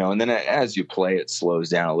 And then as you play, it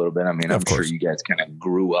slows down a little bit. I'm sure you guys kind of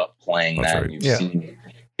grew up playing that. Right. And you've seen,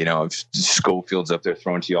 if Schofield's up there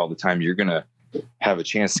throwing to you all the time, you're going to have a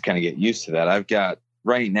chance to kind of get used to that.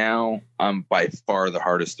 Right now, I'm by far the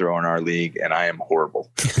hardest thrower in our league, and I am horrible.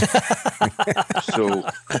 So,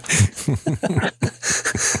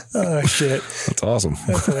 oh shit, that's awesome.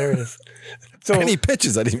 That's hilarious. So any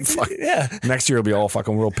pitches I didn't fuck. Yeah. Next year will be all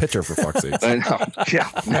fucking world pitcher for fuck's sake. I know. Yeah.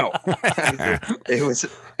 No.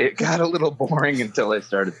 It got a little boring until I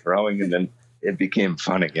started throwing, and then it became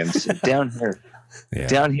fun again. So down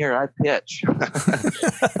here, I pitch.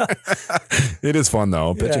 It is fun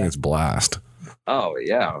though. Pitching is blast. Oh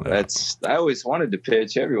yeah, I always wanted to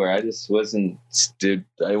pitch everywhere. I just wasn't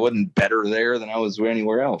better there than I was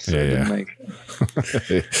anywhere else. So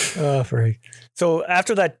Oh, freak. So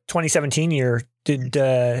after that 2017 year,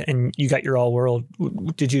 and you got your all world,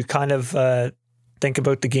 did you kind of think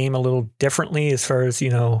about the game a little differently as far as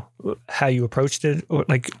how you approached it, or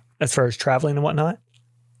as far as traveling and whatnot?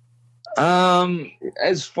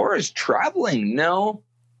 As far as traveling, no,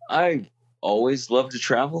 I always loved to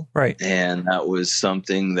travel. Right. And that was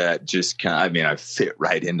something that just I fit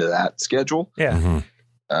right into that schedule. Yeah.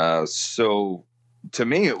 Mm-hmm. So to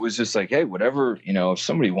me, it was just like, hey, whatever, if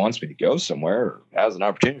somebody wants me to go somewhere or has an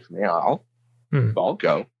opportunity for me, I'll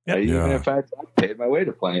go. Yep. Even if I paid my way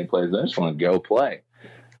to plenty of places, I just want to go play.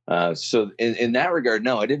 So in that regard,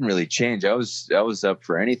 no, I didn't really change. I was up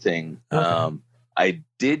for anything. Okay. I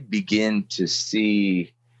did begin to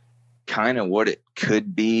see kind of what it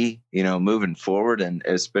could be, moving forward, and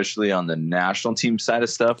especially on the national team side of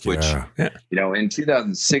stuff, which, in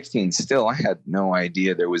 2016, still, I had no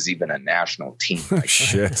idea there was even a national team.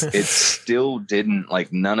 Shit. It still didn't,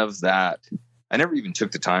 none of that. I never even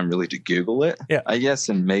took the time really to Google it, I guess,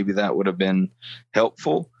 and maybe that would have been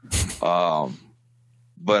helpful. But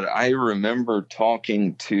I remember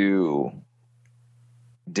talking to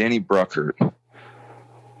Denny Bruckert,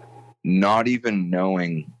 not even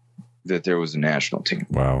knowing that there was a national team.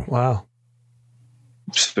 Wow.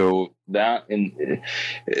 So that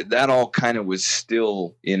all kind of was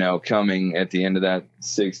still, coming at the end of that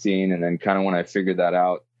 16. And then kind of when I figured that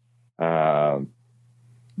out, I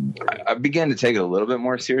began to take it a little bit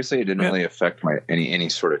more seriously. It didn't really affect my any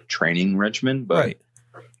sort of training regimen, but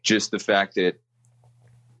just the fact that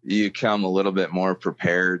you come a little bit more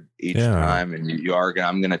prepared each time, and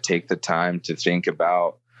I'm going to take the time to think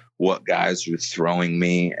about what guys were throwing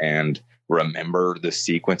me and remember the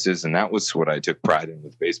sequences. And that was what I took pride in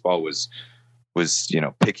with baseball was,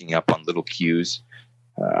 picking up on little cues.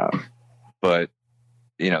 But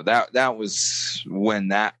that was when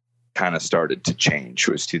that kind of started to change,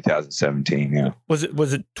 was 2017. Yeah. Was it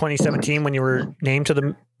 2017 when you were named to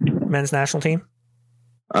the men's national team?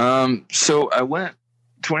 So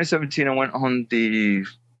 2017, I went on the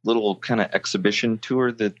little kind of exhibition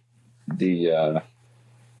tour that the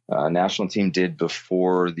national team did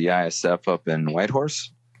before the ISF up in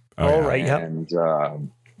Whitehorse. Oh, yeah. right. Yep.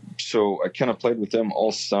 And so I kind of played with them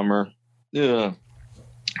all summer. Yeah.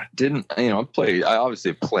 I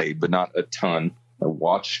obviously played, but not a ton. I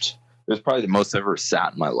watched. It was probably the most I've ever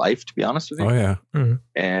sat in my life, to be honest with you. Oh, yeah. Mhm.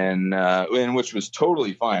 And which was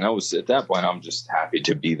totally fine. I was at that point, I'm just happy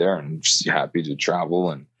to be there and just happy to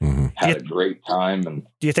travel and had a great time. And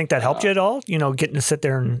Do you think that helped you at all? Getting to sit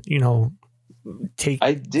there and, take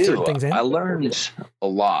I did. certain things in? I learned a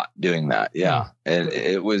lot doing that. Yeah. And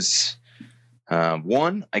it was,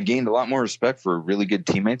 one, I gained a lot more respect for really good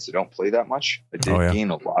teammates that don't play that much. I did gain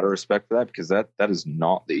a lot of respect for that because that is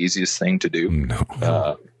not the easiest thing to do.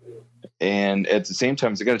 No. And at the same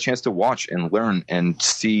time, I got a chance to watch and learn and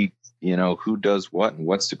see, who does what and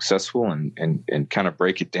what's successful and kind of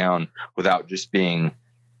break it down without just being,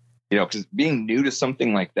 because being new to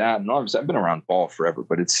something like that, and obviously I've been around ball forever,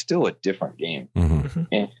 but it's still a different game.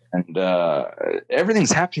 And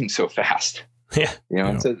everything's happening so fast.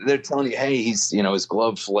 Yeah. So they're telling you, hey, he's, his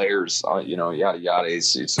glove flares, yada, yada.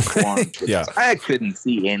 It's a quorum. Yeah. I couldn't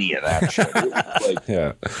see any of that shit.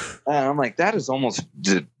 And I'm like, that is almost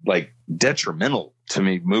like detrimental to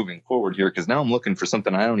me moving forward here. Cause now I'm looking for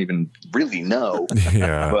something I don't even really know,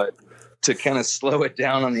 but to kind of slow it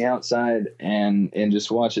down on the outside and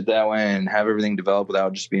just watch it that way and have everything develop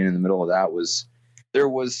without just being in the middle of that there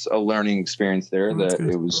was a learning experience there that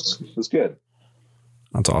it was good.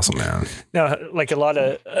 That's awesome, man. Now, like a lot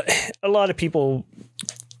of people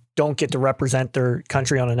don't get to represent their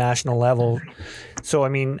country on a national level. So, I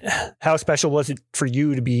mean, how special was it for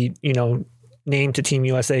you to be, named to Team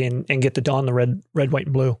USA and get to don the red, white,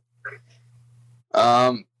 and blue?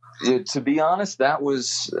 To be honest, that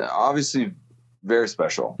was obviously very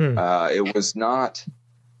special. It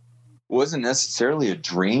wasn't necessarily a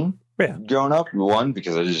dream growing up. One,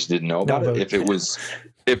 because I just didn't know about it. If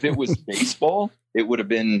it was baseball, it would have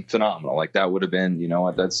been phenomenal. Like that would have been,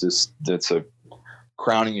 that's a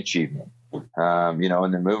crowning achievement. And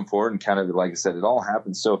then moving forward and kind of, like I said, it all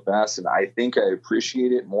happened so fast. And I think I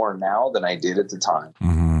appreciate it more now than I did at the time.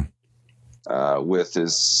 With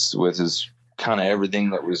his kind of everything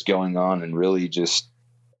that was going on, and really just,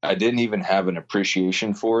 I didn't even have an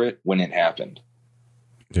appreciation for it when it happened.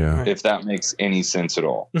 Yeah. If that makes any sense at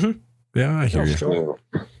all. Yeah, I hear you. Sure.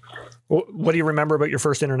 What do you remember about your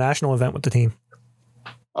first international event with the team?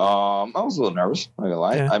 I was a little nervous. I'm not gonna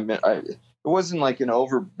lie. Yeah. It wasn't like an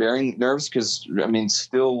overbearing nerves because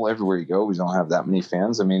still everywhere you go, we don't have that many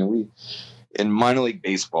fans. We in minor league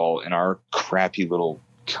baseball in our crappy little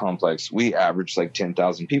complex, we averaged like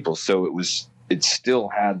 10,000 people. So it still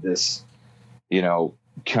had this, there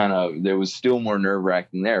was still more nerve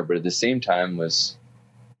wracking there, but at the same time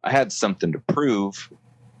I had something to prove,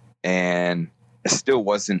 and I still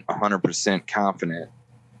wasn't 100% confident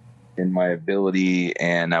in my ability,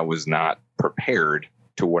 and I was not prepared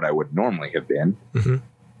to what I would normally have been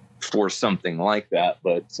for something like that.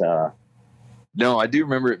 But no, I do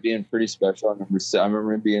remember it being pretty special. I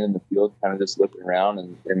remember being in the field, kind of just looking around,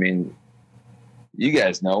 and you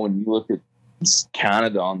guys know when you look at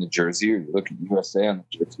Canada on the jersey, or you look at USA on the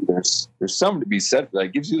jersey, there's something to be said for that.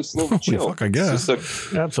 It gives you this little chill. Fuck, I guess.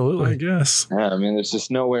 Absolutely. I guess. Yeah, there's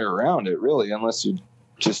just no way around it, really, unless you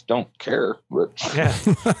just don't care. But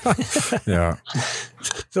Yeah.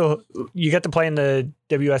 So you got to play in the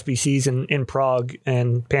WSBCs in Prague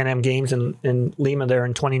and Pan Am Games in Lima there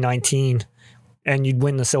in 2019, and you'd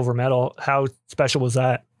win the silver medal. How special was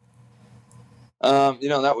that?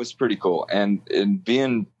 That was pretty cool. And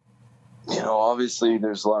being, obviously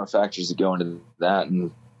there's a lot of factors that go into that,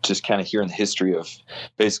 and just kind of hearing the history of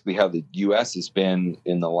basically how the U.S. has been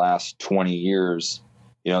in the last 20 years,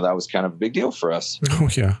 that was kind of a big deal for us. Oh,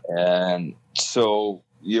 yeah. And so,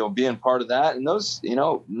 being part of that, and those,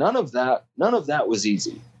 none of that was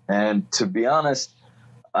easy. And to be honest,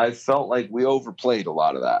 I felt like we overplayed a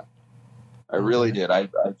lot of that. I really did. I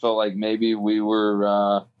felt like maybe we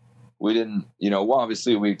were, we didn't,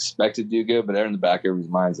 obviously we expected to do good, but in the back of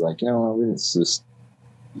everybody's mind's like,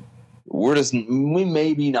 we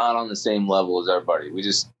may be not on the same level as everybody.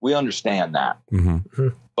 We understand that,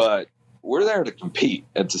 but we're there to compete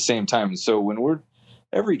at the same time. And so when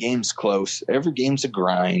every game's close, every game's a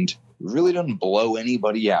grind, it really doesn't blow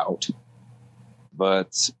anybody out,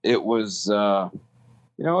 but it was, it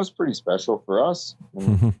was pretty special for us.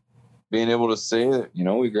 Being able to say that,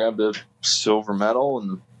 we grabbed a silver medal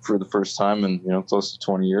and for the first time in, close to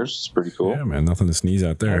 20 years. It's pretty cool. Yeah, man. Nothing to sneeze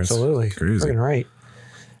at there. Absolutely. It's crazy. Freaking right.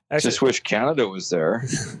 Actually, just wish Canada was there.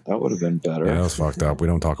 That would have been better. Yeah, that was fucked up. We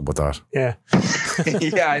don't talk about that. Yeah.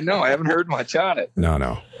 Yeah, I know. I haven't heard much on it.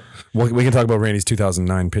 No. Well, we can talk about Randy's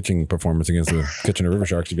 2009 pitching performance against the Kitchener River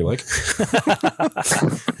Sharks if you like.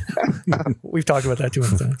 We've talked about that too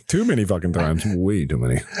many times. Too many fucking times. Way too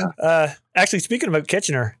many. Actually, speaking about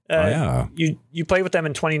Kitchener, you played with them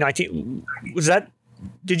in 2019.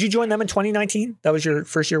 Did you join them in 2019? That was your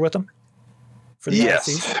first year with them? For the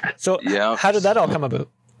ISC? So how did that all come about?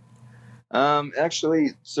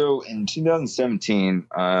 Actually, so in 2017,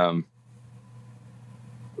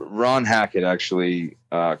 Ron Hackett actually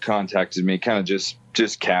contacted me kind of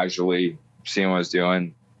just casually, seeing what I was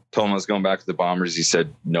doing. Told him I was going back to the Bombers. He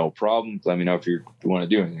said, no problem. Let me know if you want to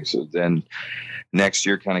do anything. So then next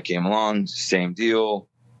year kind of came along, same deal.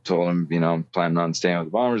 Told him, I'm planning on staying with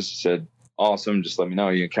the Bombers. He said, awesome. Just let me know.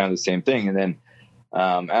 You're kind of the same thing. And then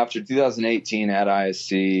after 2018 at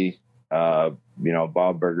ISC,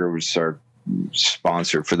 Bob Berger was our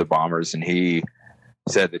sponsor for the Bombers, and he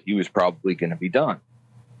said that he was probably going to be done.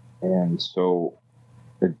 And so,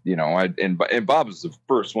 and Bob was the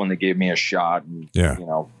first one that gave me a shot. And,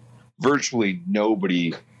 virtually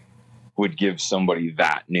nobody would give somebody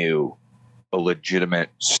that new a legitimate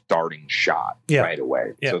starting shot right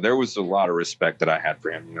away. Yeah. So there was a lot of respect that I had for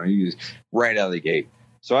him. He was right out of the gate.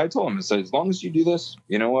 So I told him, I said, as long as you do this,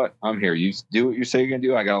 you know what? I'm here. You do what you say you're going to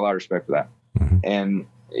do. I got a lot of respect for that. Mm-hmm. And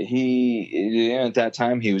he, at that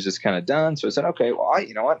time, he was just kind of done. So I said, okay, well,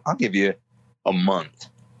 you know what? I'll give you a month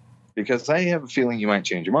because I have a feeling you might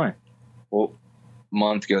change your mind. Well,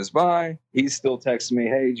 month goes by. He's still texting me,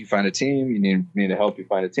 hey, did you find a team? You need me to help you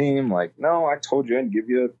find a team? Like, no, I told you I'd give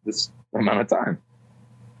you this amount of time.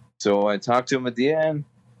 So I talked to him at the end,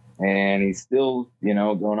 and he's still,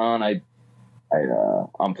 going on.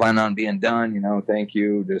 I'm planning on being done, thank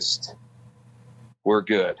you. Just, we're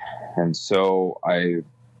good. And so I,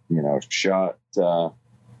 shot,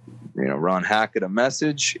 Ron Hackett a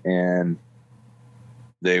message, and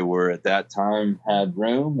they were at that time had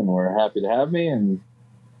room and were happy to have me. And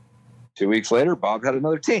 2 weeks later, Bob had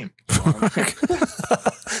another team.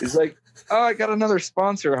 He's like, oh, I got another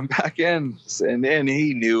sponsor. I'm back in. And then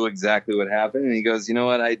he knew exactly what happened. And he goes, you know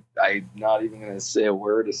what? I'm not even going to say a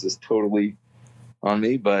word. This is totally on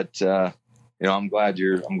me, but I'm glad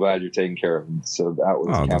you're taking care of him. So that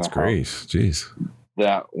was that's great. Jeez,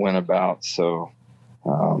 that went about. So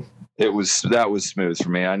that was smooth for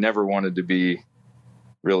me. I never wanted to be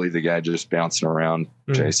really the guy just bouncing around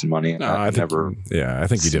chasing money. And I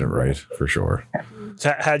think you did it right for sure.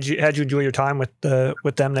 So how'd you enjoy your time with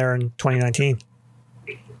them there in 2019?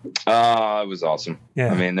 It was awesome.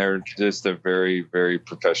 Yeah. I mean, they're just a very, very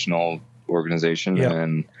professional organization,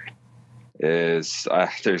 and there's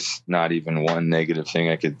not even one negative thing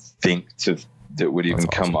I could think that would even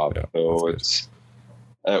come up. Yeah, so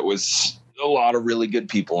it was a lot of really good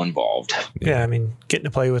people involved. Yeah, I mean, getting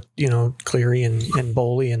to play with Cleary and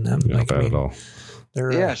Boley and them. Not bad at all.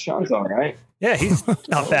 Sean's all right. Yeah, he's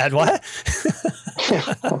not bad. What?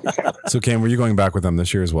 So, Cam, were you going back with them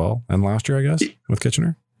this year as well, and last year, I guess, with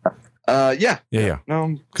Kitchener? Yeah.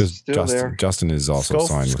 No, because Justin is also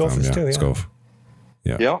signed with them. Too, Scove.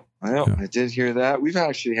 Yeah. I did hear that. We've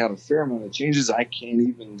actually had a fair amount of changes. I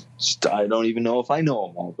don't even know if I know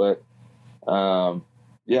them all, but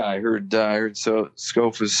I heard so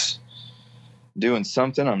Scove was doing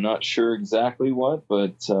something. I'm not sure exactly what,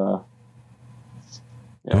 but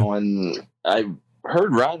and I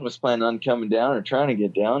heard Ryan was planning on coming down or trying to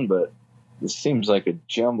get down, but it seems like a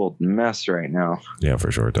jumbled mess right now. Yeah,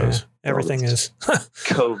 for sure it does. Yeah, everything is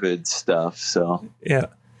COVID stuff. So yeah.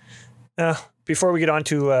 Before we get on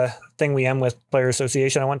to thing we end with Player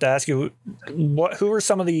Association, I want to ask you, who are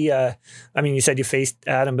some of the? I mean, you said you faced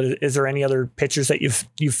Adam, but is there any other pitchers that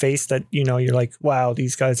you've faced that you're like, wow,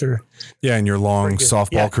 these guys are? Yeah, in your long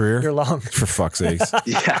softball career, you're long for fuck's sakes.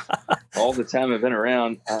 Yeah, all the time I've been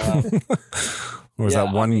around. Or was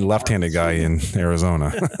that one left-handed guy in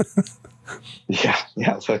Arizona? Yeah,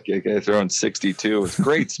 like a guy throwing 62. It's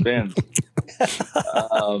great spin.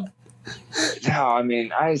 No, I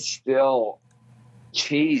mean, I still.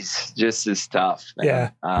 Cheese just is tough,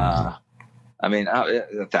 man. Yeah. I mean,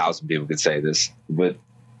 1,000 people could say this, but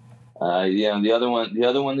the other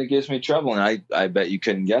one that gives me trouble, and I bet you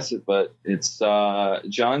couldn't guess it, but it's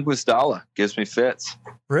John Guastalla gives me fits.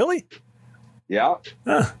 Really? Yeah.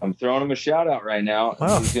 Huh. I'm throwing him a shout out right now.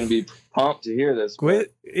 Wow. He's going to be pumped to hear this.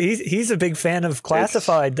 He's a big fan of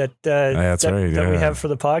Classified that we have for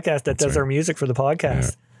the podcast that does our music for the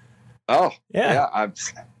podcast. Yeah. Oh, yeah.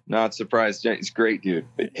 Not surprised. He's a great dude.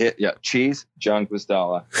 Cheese, John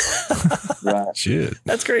Guastalla. Right. Shit.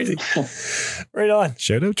 That's crazy. Right on.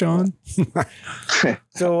 Shout out, John.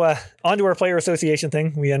 So on to our player association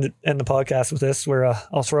thing. We end the podcast with this, where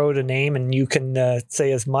I'll throw out a name and you can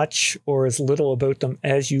say as much or as little about them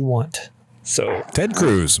as you want. So Ted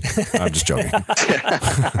Cruz. I'm just joking.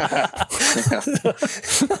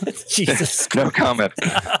 Jesus. No comment.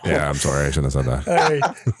 Yeah, I'm sorry. I shouldn't have said that. All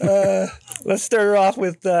right. Let's start her off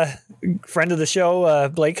with friend of the show,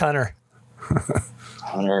 Blake Hunter.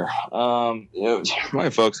 Hunter. My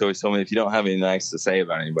folks always told me if you don't have anything nice to say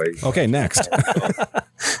about anybody. Okay, next.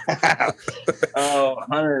 Oh,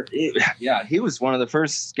 Hunter. He was one of the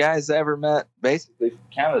first guys I ever met, basically from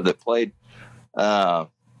Canada, that played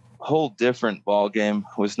whole different ball game.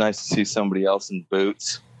 It was nice to see somebody else in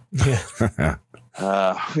boots. Yeah.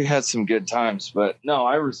 We had some good times, but no,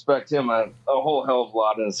 I respect him a whole hell of a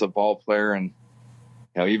lot as a ball player, and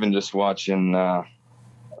even just watching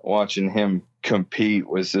him compete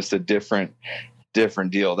was just a different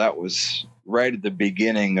deal. That was right at the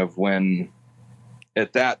beginning of when,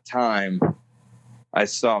 at that time, I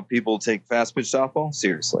saw people take fast pitch softball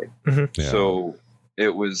seriously. Mm-hmm. Yeah. So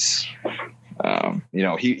it was.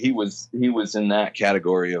 He was in that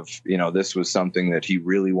category of, this was something that he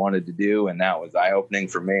really wanted to do, and that was eye-opening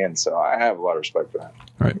for me, and so I have a lot of respect for that.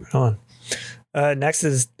 Right. On. Next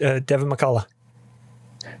is Devin McCullough.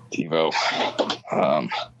 TiVo. I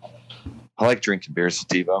like drinking beers with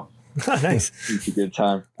TiVo. Nice. It's a good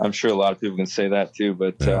time. I'm sure a lot of people can say that too,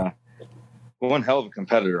 but one hell of a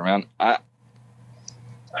competitor, man.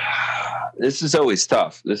 This is always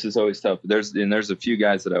tough. There's a few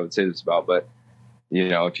guys that I would say this about, but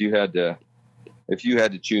if you had to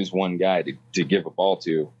choose one guy to give a ball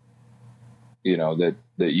to, that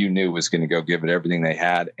you knew was going to go give it everything they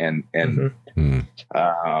had, and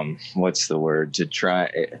what's the word, to try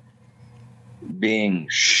being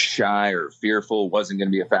shy or fearful wasn't going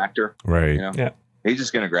to be a factor, Right. Yeah. He's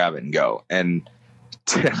just going to grab it and go. And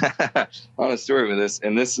on a story with this,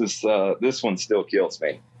 and this one still kills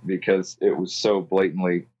me because it was so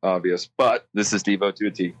blatantly obvious, but this is Devo to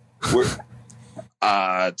a T. We're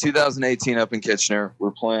 2018 up in Kitchener.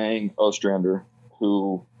 We're playing Ostrander,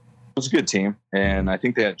 who was a good team, and I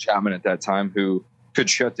think they had Chapman at that time who could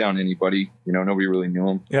shut down anybody. Nobody really knew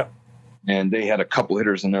him. Yeah. And they had a couple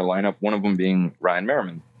hitters in their lineup, one of them being Ryan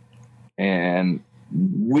Merriman. And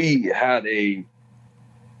we had a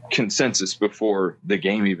consensus before the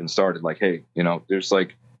game even started, like, hey, there's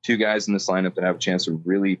like two guys in this lineup that have a chance of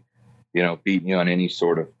really, beating you on any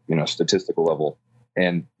sort of, statistical level.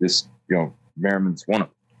 And this, Merriman's one of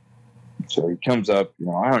them. So he comes up, I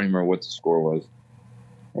don't even remember what the score was.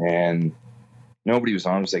 And nobody was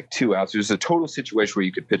on. It was like 2 outs. It was a total situation where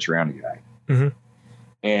you could pitch around a guy. Mm-hmm.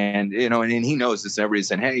 And, and he knows this, and everybody's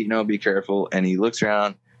saying, hey, be careful. And he looks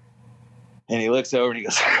around and he looks over and he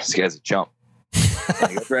goes, this guy's a chump.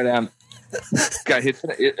 And he goes right down. Guy hits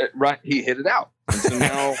it right. He hit it out. And so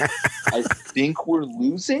now I think we're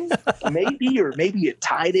losing, maybe it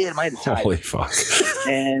tied it. It might have tied. Holy fuck.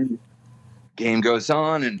 And game goes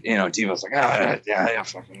on, and Devo's like, yeah,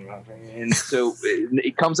 fucking. And so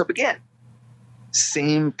it comes up again.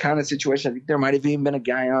 Same kind of situation. I think there might have even been a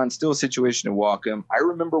guy on. Still a situation to walk him. I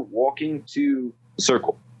remember walking to the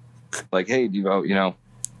circle, like, hey, Devo,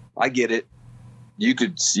 I get it. You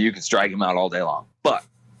could strike him out all day long, but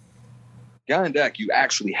guy on deck, you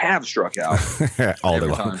actually have struck out all day every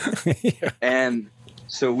long. time. And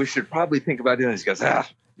so we should probably think about doing this. He goes,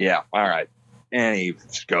 yeah, all right. And he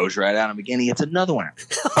goes right at him again. He hits another one.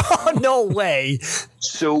 Oh, no way.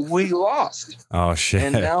 So we lost. Oh, shit.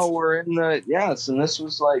 And now we're in the, and this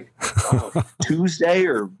was like Tuesday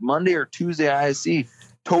or Monday or Tuesday ISC.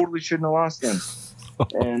 Totally shouldn't have lost then.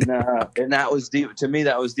 And that was Devo. To me,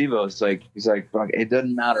 that was Devo. It's like, he's like, fuck, it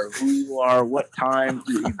doesn't matter who you are, what time,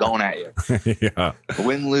 he's going at you. Yeah.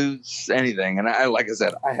 Win, lose, anything. And like I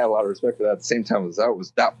said, I had a lot of respect for that. At the same time,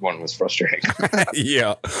 that one was frustrating.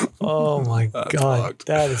 Yeah. Oh my God. Fucked.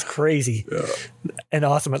 That is crazy. Yeah. And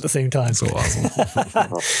awesome at the same time. So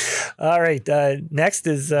awesome. All right. Next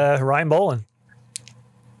is Ryan Bolin.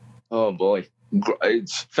 Oh boy.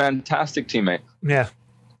 It's fantastic teammate. Yeah.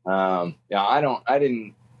 I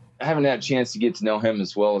haven't had a chance to get to know him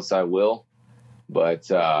as well as I will, but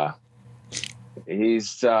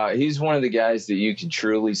he's one of the guys that you can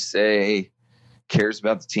truly say cares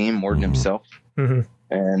about the team more than himself. Mm-hmm.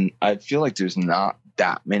 And I feel like there's not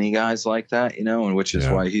that many guys like that, and which is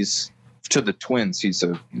why he's to the Twins. He's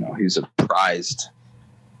a prized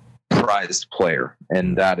player.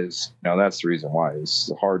 And that is, that's the reason why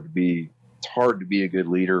it's hard to be a good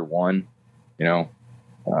leader. One,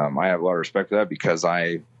 I have a lot of respect for that because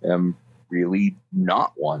I am really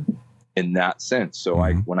not one in that sense. So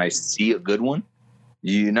when I see a good one,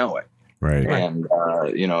 you know it. Right. And,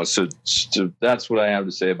 so that's what I have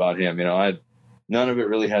to say about him. None of it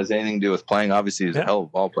really has anything to do with playing. Obviously, he's a hell of a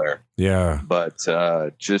ball player. Yeah. But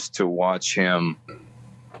just to watch him,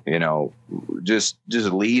 just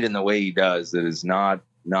lead in the way he does, that is not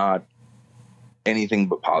anything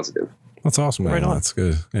but positive. That's awesome, man. Right on. That's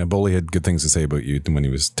good. Yeah, Boley had good things to say about you when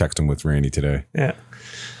he was texting with Randy today. Yeah.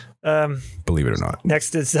 Believe it or not.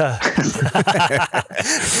 Next is Oh,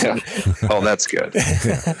 that's good.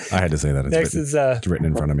 Yeah, I had to say that. It's written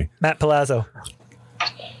in front of me. Matt Palazzo.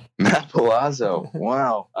 Matt Palazzo.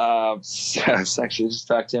 Wow. I was actually just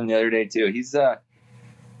talked to him the other day too. He's a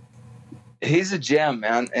gem,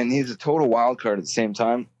 man, and he's a total wild card at the same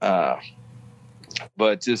time.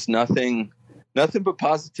 But just nothing but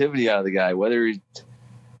positivity out of the guy. Whether he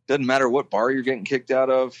doesn't matter what bar you're getting kicked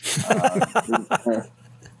out of.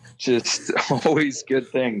 Just always good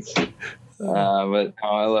things. But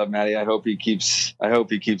I love Matty. I hope he keeps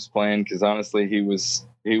playing, because honestly, he was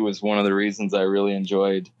one of the reasons I really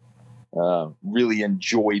enjoyed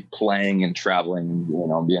playing and traveling,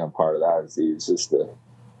 being a part of that. He's just an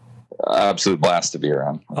absolute blast to be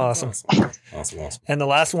around. Awesome. Awesome. And the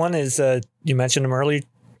last one is, you mentioned him earlier,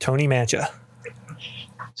 Tony Mancha.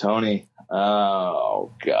 Tony.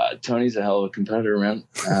 Oh God. Tony's a hell of a competitor, man.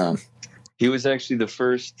 He was actually the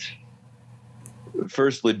first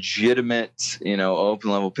legitimate, open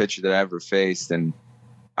level pitcher that I ever faced. And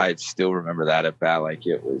I still remember that at bat like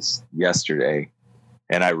it was yesterday.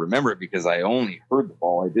 And I remember it because I only heard the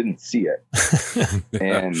ball. I didn't see it.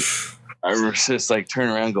 And I was just like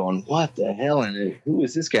turning around going, what the hell? And who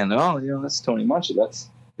is this guy? And that's Tony Mancha. That's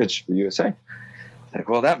pitched for USA. Like,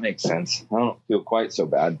 well, that makes sense. I don't feel quite so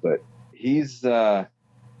bad, but he's another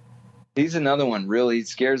one. Really, he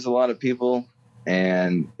scares a lot of people,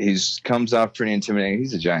 and comes off pretty intimidating.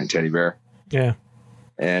 He's a giant teddy bear. Yeah,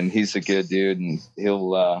 and he's a good dude, and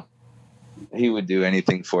he would do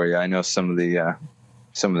anything for you. I know some of the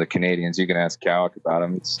Canadians. You can ask Cowick about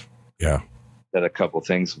him. Said a couple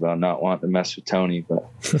things about not wanting to mess with Tony, but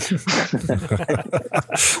he's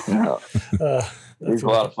a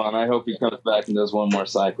lot of fun. I hope he comes back and does one more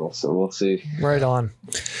cycle. So we'll see. Right on.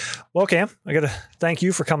 Well, Cam, I got to thank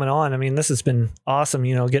you for coming on. I mean, this has been awesome,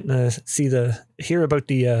 getting to hear about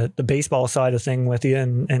the baseball side of thing with you,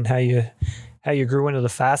 and how you grew into the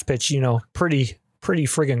fast pitch, pretty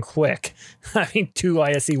friggin' quick. I mean, 2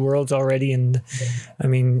 ISC worlds already. And I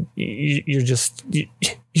mean, it's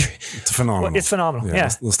phenomenal. It's phenomenal. Yeah.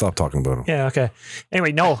 Let's stop talking about him. Yeah. Okay.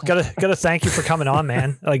 Anyway, no, gotta thank you for coming on,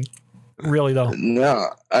 man. Like, really though. No,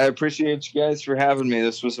 I appreciate you guys for having me.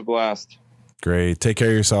 This was a blast. Great. Take care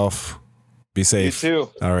of yourself. Be safe. You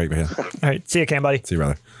too. All right, man. All right. See you, Cam, buddy. See you,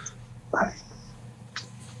 brother. Bye.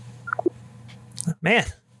 Man,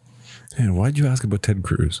 why'd you ask about Ted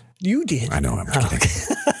Cruz? You did. I know. I'm kidding.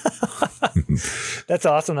 That's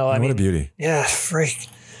awesome, though. I mean, what a beauty. Yeah, freak.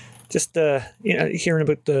 Just hearing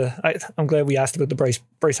about I'm glad we asked about the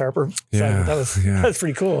Bryce Harper. Yeah, that was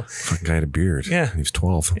pretty cool. Fucking guy had a beard. Yeah, he was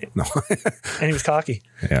 12. No, and he was cocky.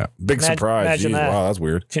 Yeah, big surprise. Imagine that. Wow, that's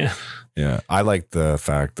weird. Yeah. I like the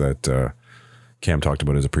fact that Cam talked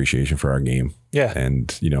about his appreciation for our game. Yeah,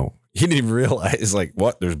 and he didn't even realize, like,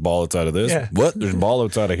 what? There's ball outside of this? Yeah. What? There's ball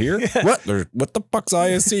outside of here? Yeah. What? What the fuck's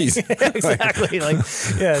ISCs? Yeah, exactly. I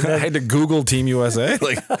had to Google Team USA.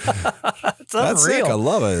 Like, that's sick. I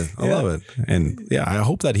love it. I love it. And I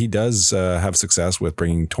hope that he does have success with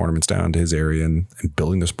bringing tournaments down to his area and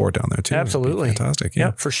building the sport down there too. Absolutely. Fantastic.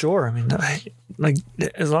 Yeah, for sure. I mean,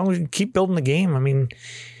 as long as we keep building the game, I mean,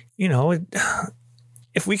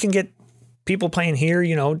 if we can get people playing here,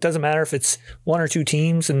 it doesn't matter if it's 1 or 2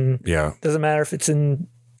 teams, and doesn't matter if it's in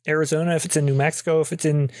Arizona, if it's in New Mexico, if it's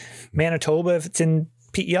in Manitoba, if it's in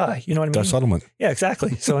PEI, you know what I mean? Dutch settlement. Yeah,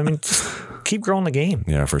 exactly. So, I mean, just keep growing the game.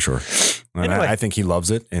 Yeah, for sure. And anyway, I think he loves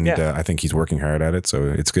it, and I think he's working hard at it, so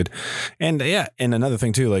it's good. And and another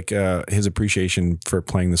thing too, like his appreciation for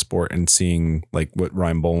playing the sport and seeing like what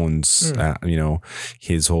Ryan Boland's,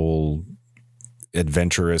 his whole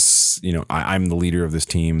adventurous, I'm the leader of this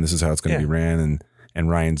team. This is how it's going to be ran. And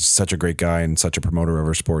Ryan's such a great guy and such a promoter of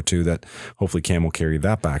our sport too, that hopefully Cam will carry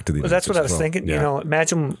that back to the. Well, that's what I was thinking. Yeah.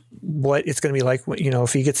 Imagine what it's going to be like,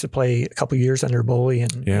 if he gets to play a couple of years under Boley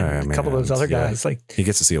and a couple of those other guys. Like, he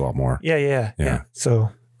gets to see a lot more. Yeah.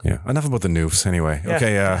 So enough about the noofs anyway. Yeah.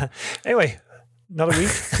 Okay. Anyway. Another week.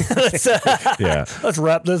 Let's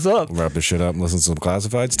wrap this up. Wrap this shit up and listen to some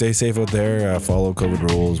classified. Stay safe out there. Follow COVID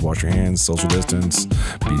rules. Wash your hands. Social distance.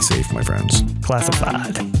 Be safe, my friends.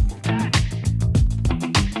 Classified.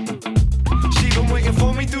 She been waiting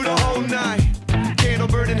for me. whole night. Candle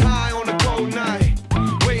burning high on a cold night.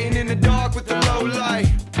 Waiting in the dark with the low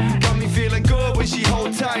light. Got me feeling good when she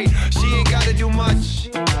hold tight. She ain't gotta do much.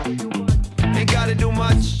 Ain't gotta do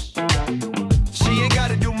much. She ain't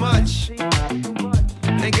gotta do much.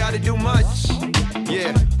 Ain't gotta do much.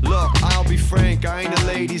 Yeah, look, I'll be frank, I ain't a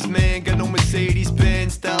ladies' man. Got no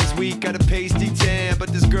Mercedes-Benz, style's weak, got a pasty tan. But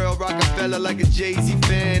this girl Rockefeller like a Jay-Z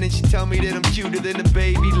fan. And she tell me that I'm cuter than a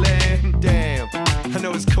baby lamb. Damn, I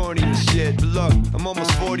know it's corny and shit, but look, I'm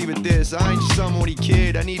almost 40 with this. I ain't just some horny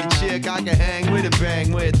kid, I need a chick I can hang with and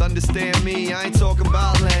bang with. Understand me, I ain't talking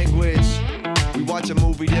about language. We watch a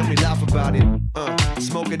movie, then we laugh about it.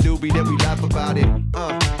 Smoke a doobie, then we laugh about it.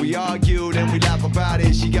 We argue, then we laugh about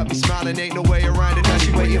it. She got me smiling, ain't no way around it. Now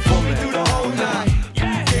she waiting for me through the whole night.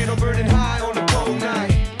 Candle burning high on a cold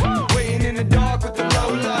night. Waiting in the dark with the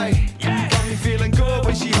low light. Got me feeling good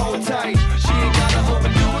when she hold tight. She ain't gotta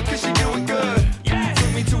overdo it, cause she do it good.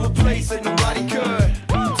 Took me to a place that nobody could.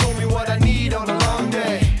 Told me what I need on a long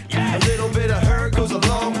day. A little bit of her goes a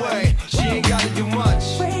long way. She ain't gotta do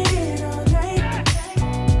much.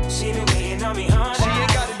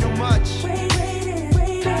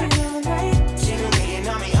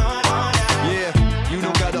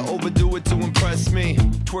 Me.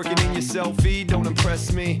 Twerking in your selfie, don't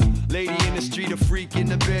impress me. Lady in the street, a freak in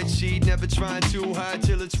the bedsheet. Never trying too hard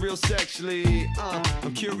till it's real sexually.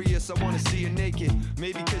 I'm curious, I wanna see her naked.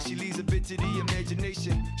 Maybe cause she leaves a bit to the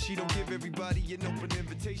imagination. She don't give everybody an open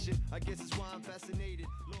invitation. I guess it's why I'm fascinated.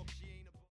 Look.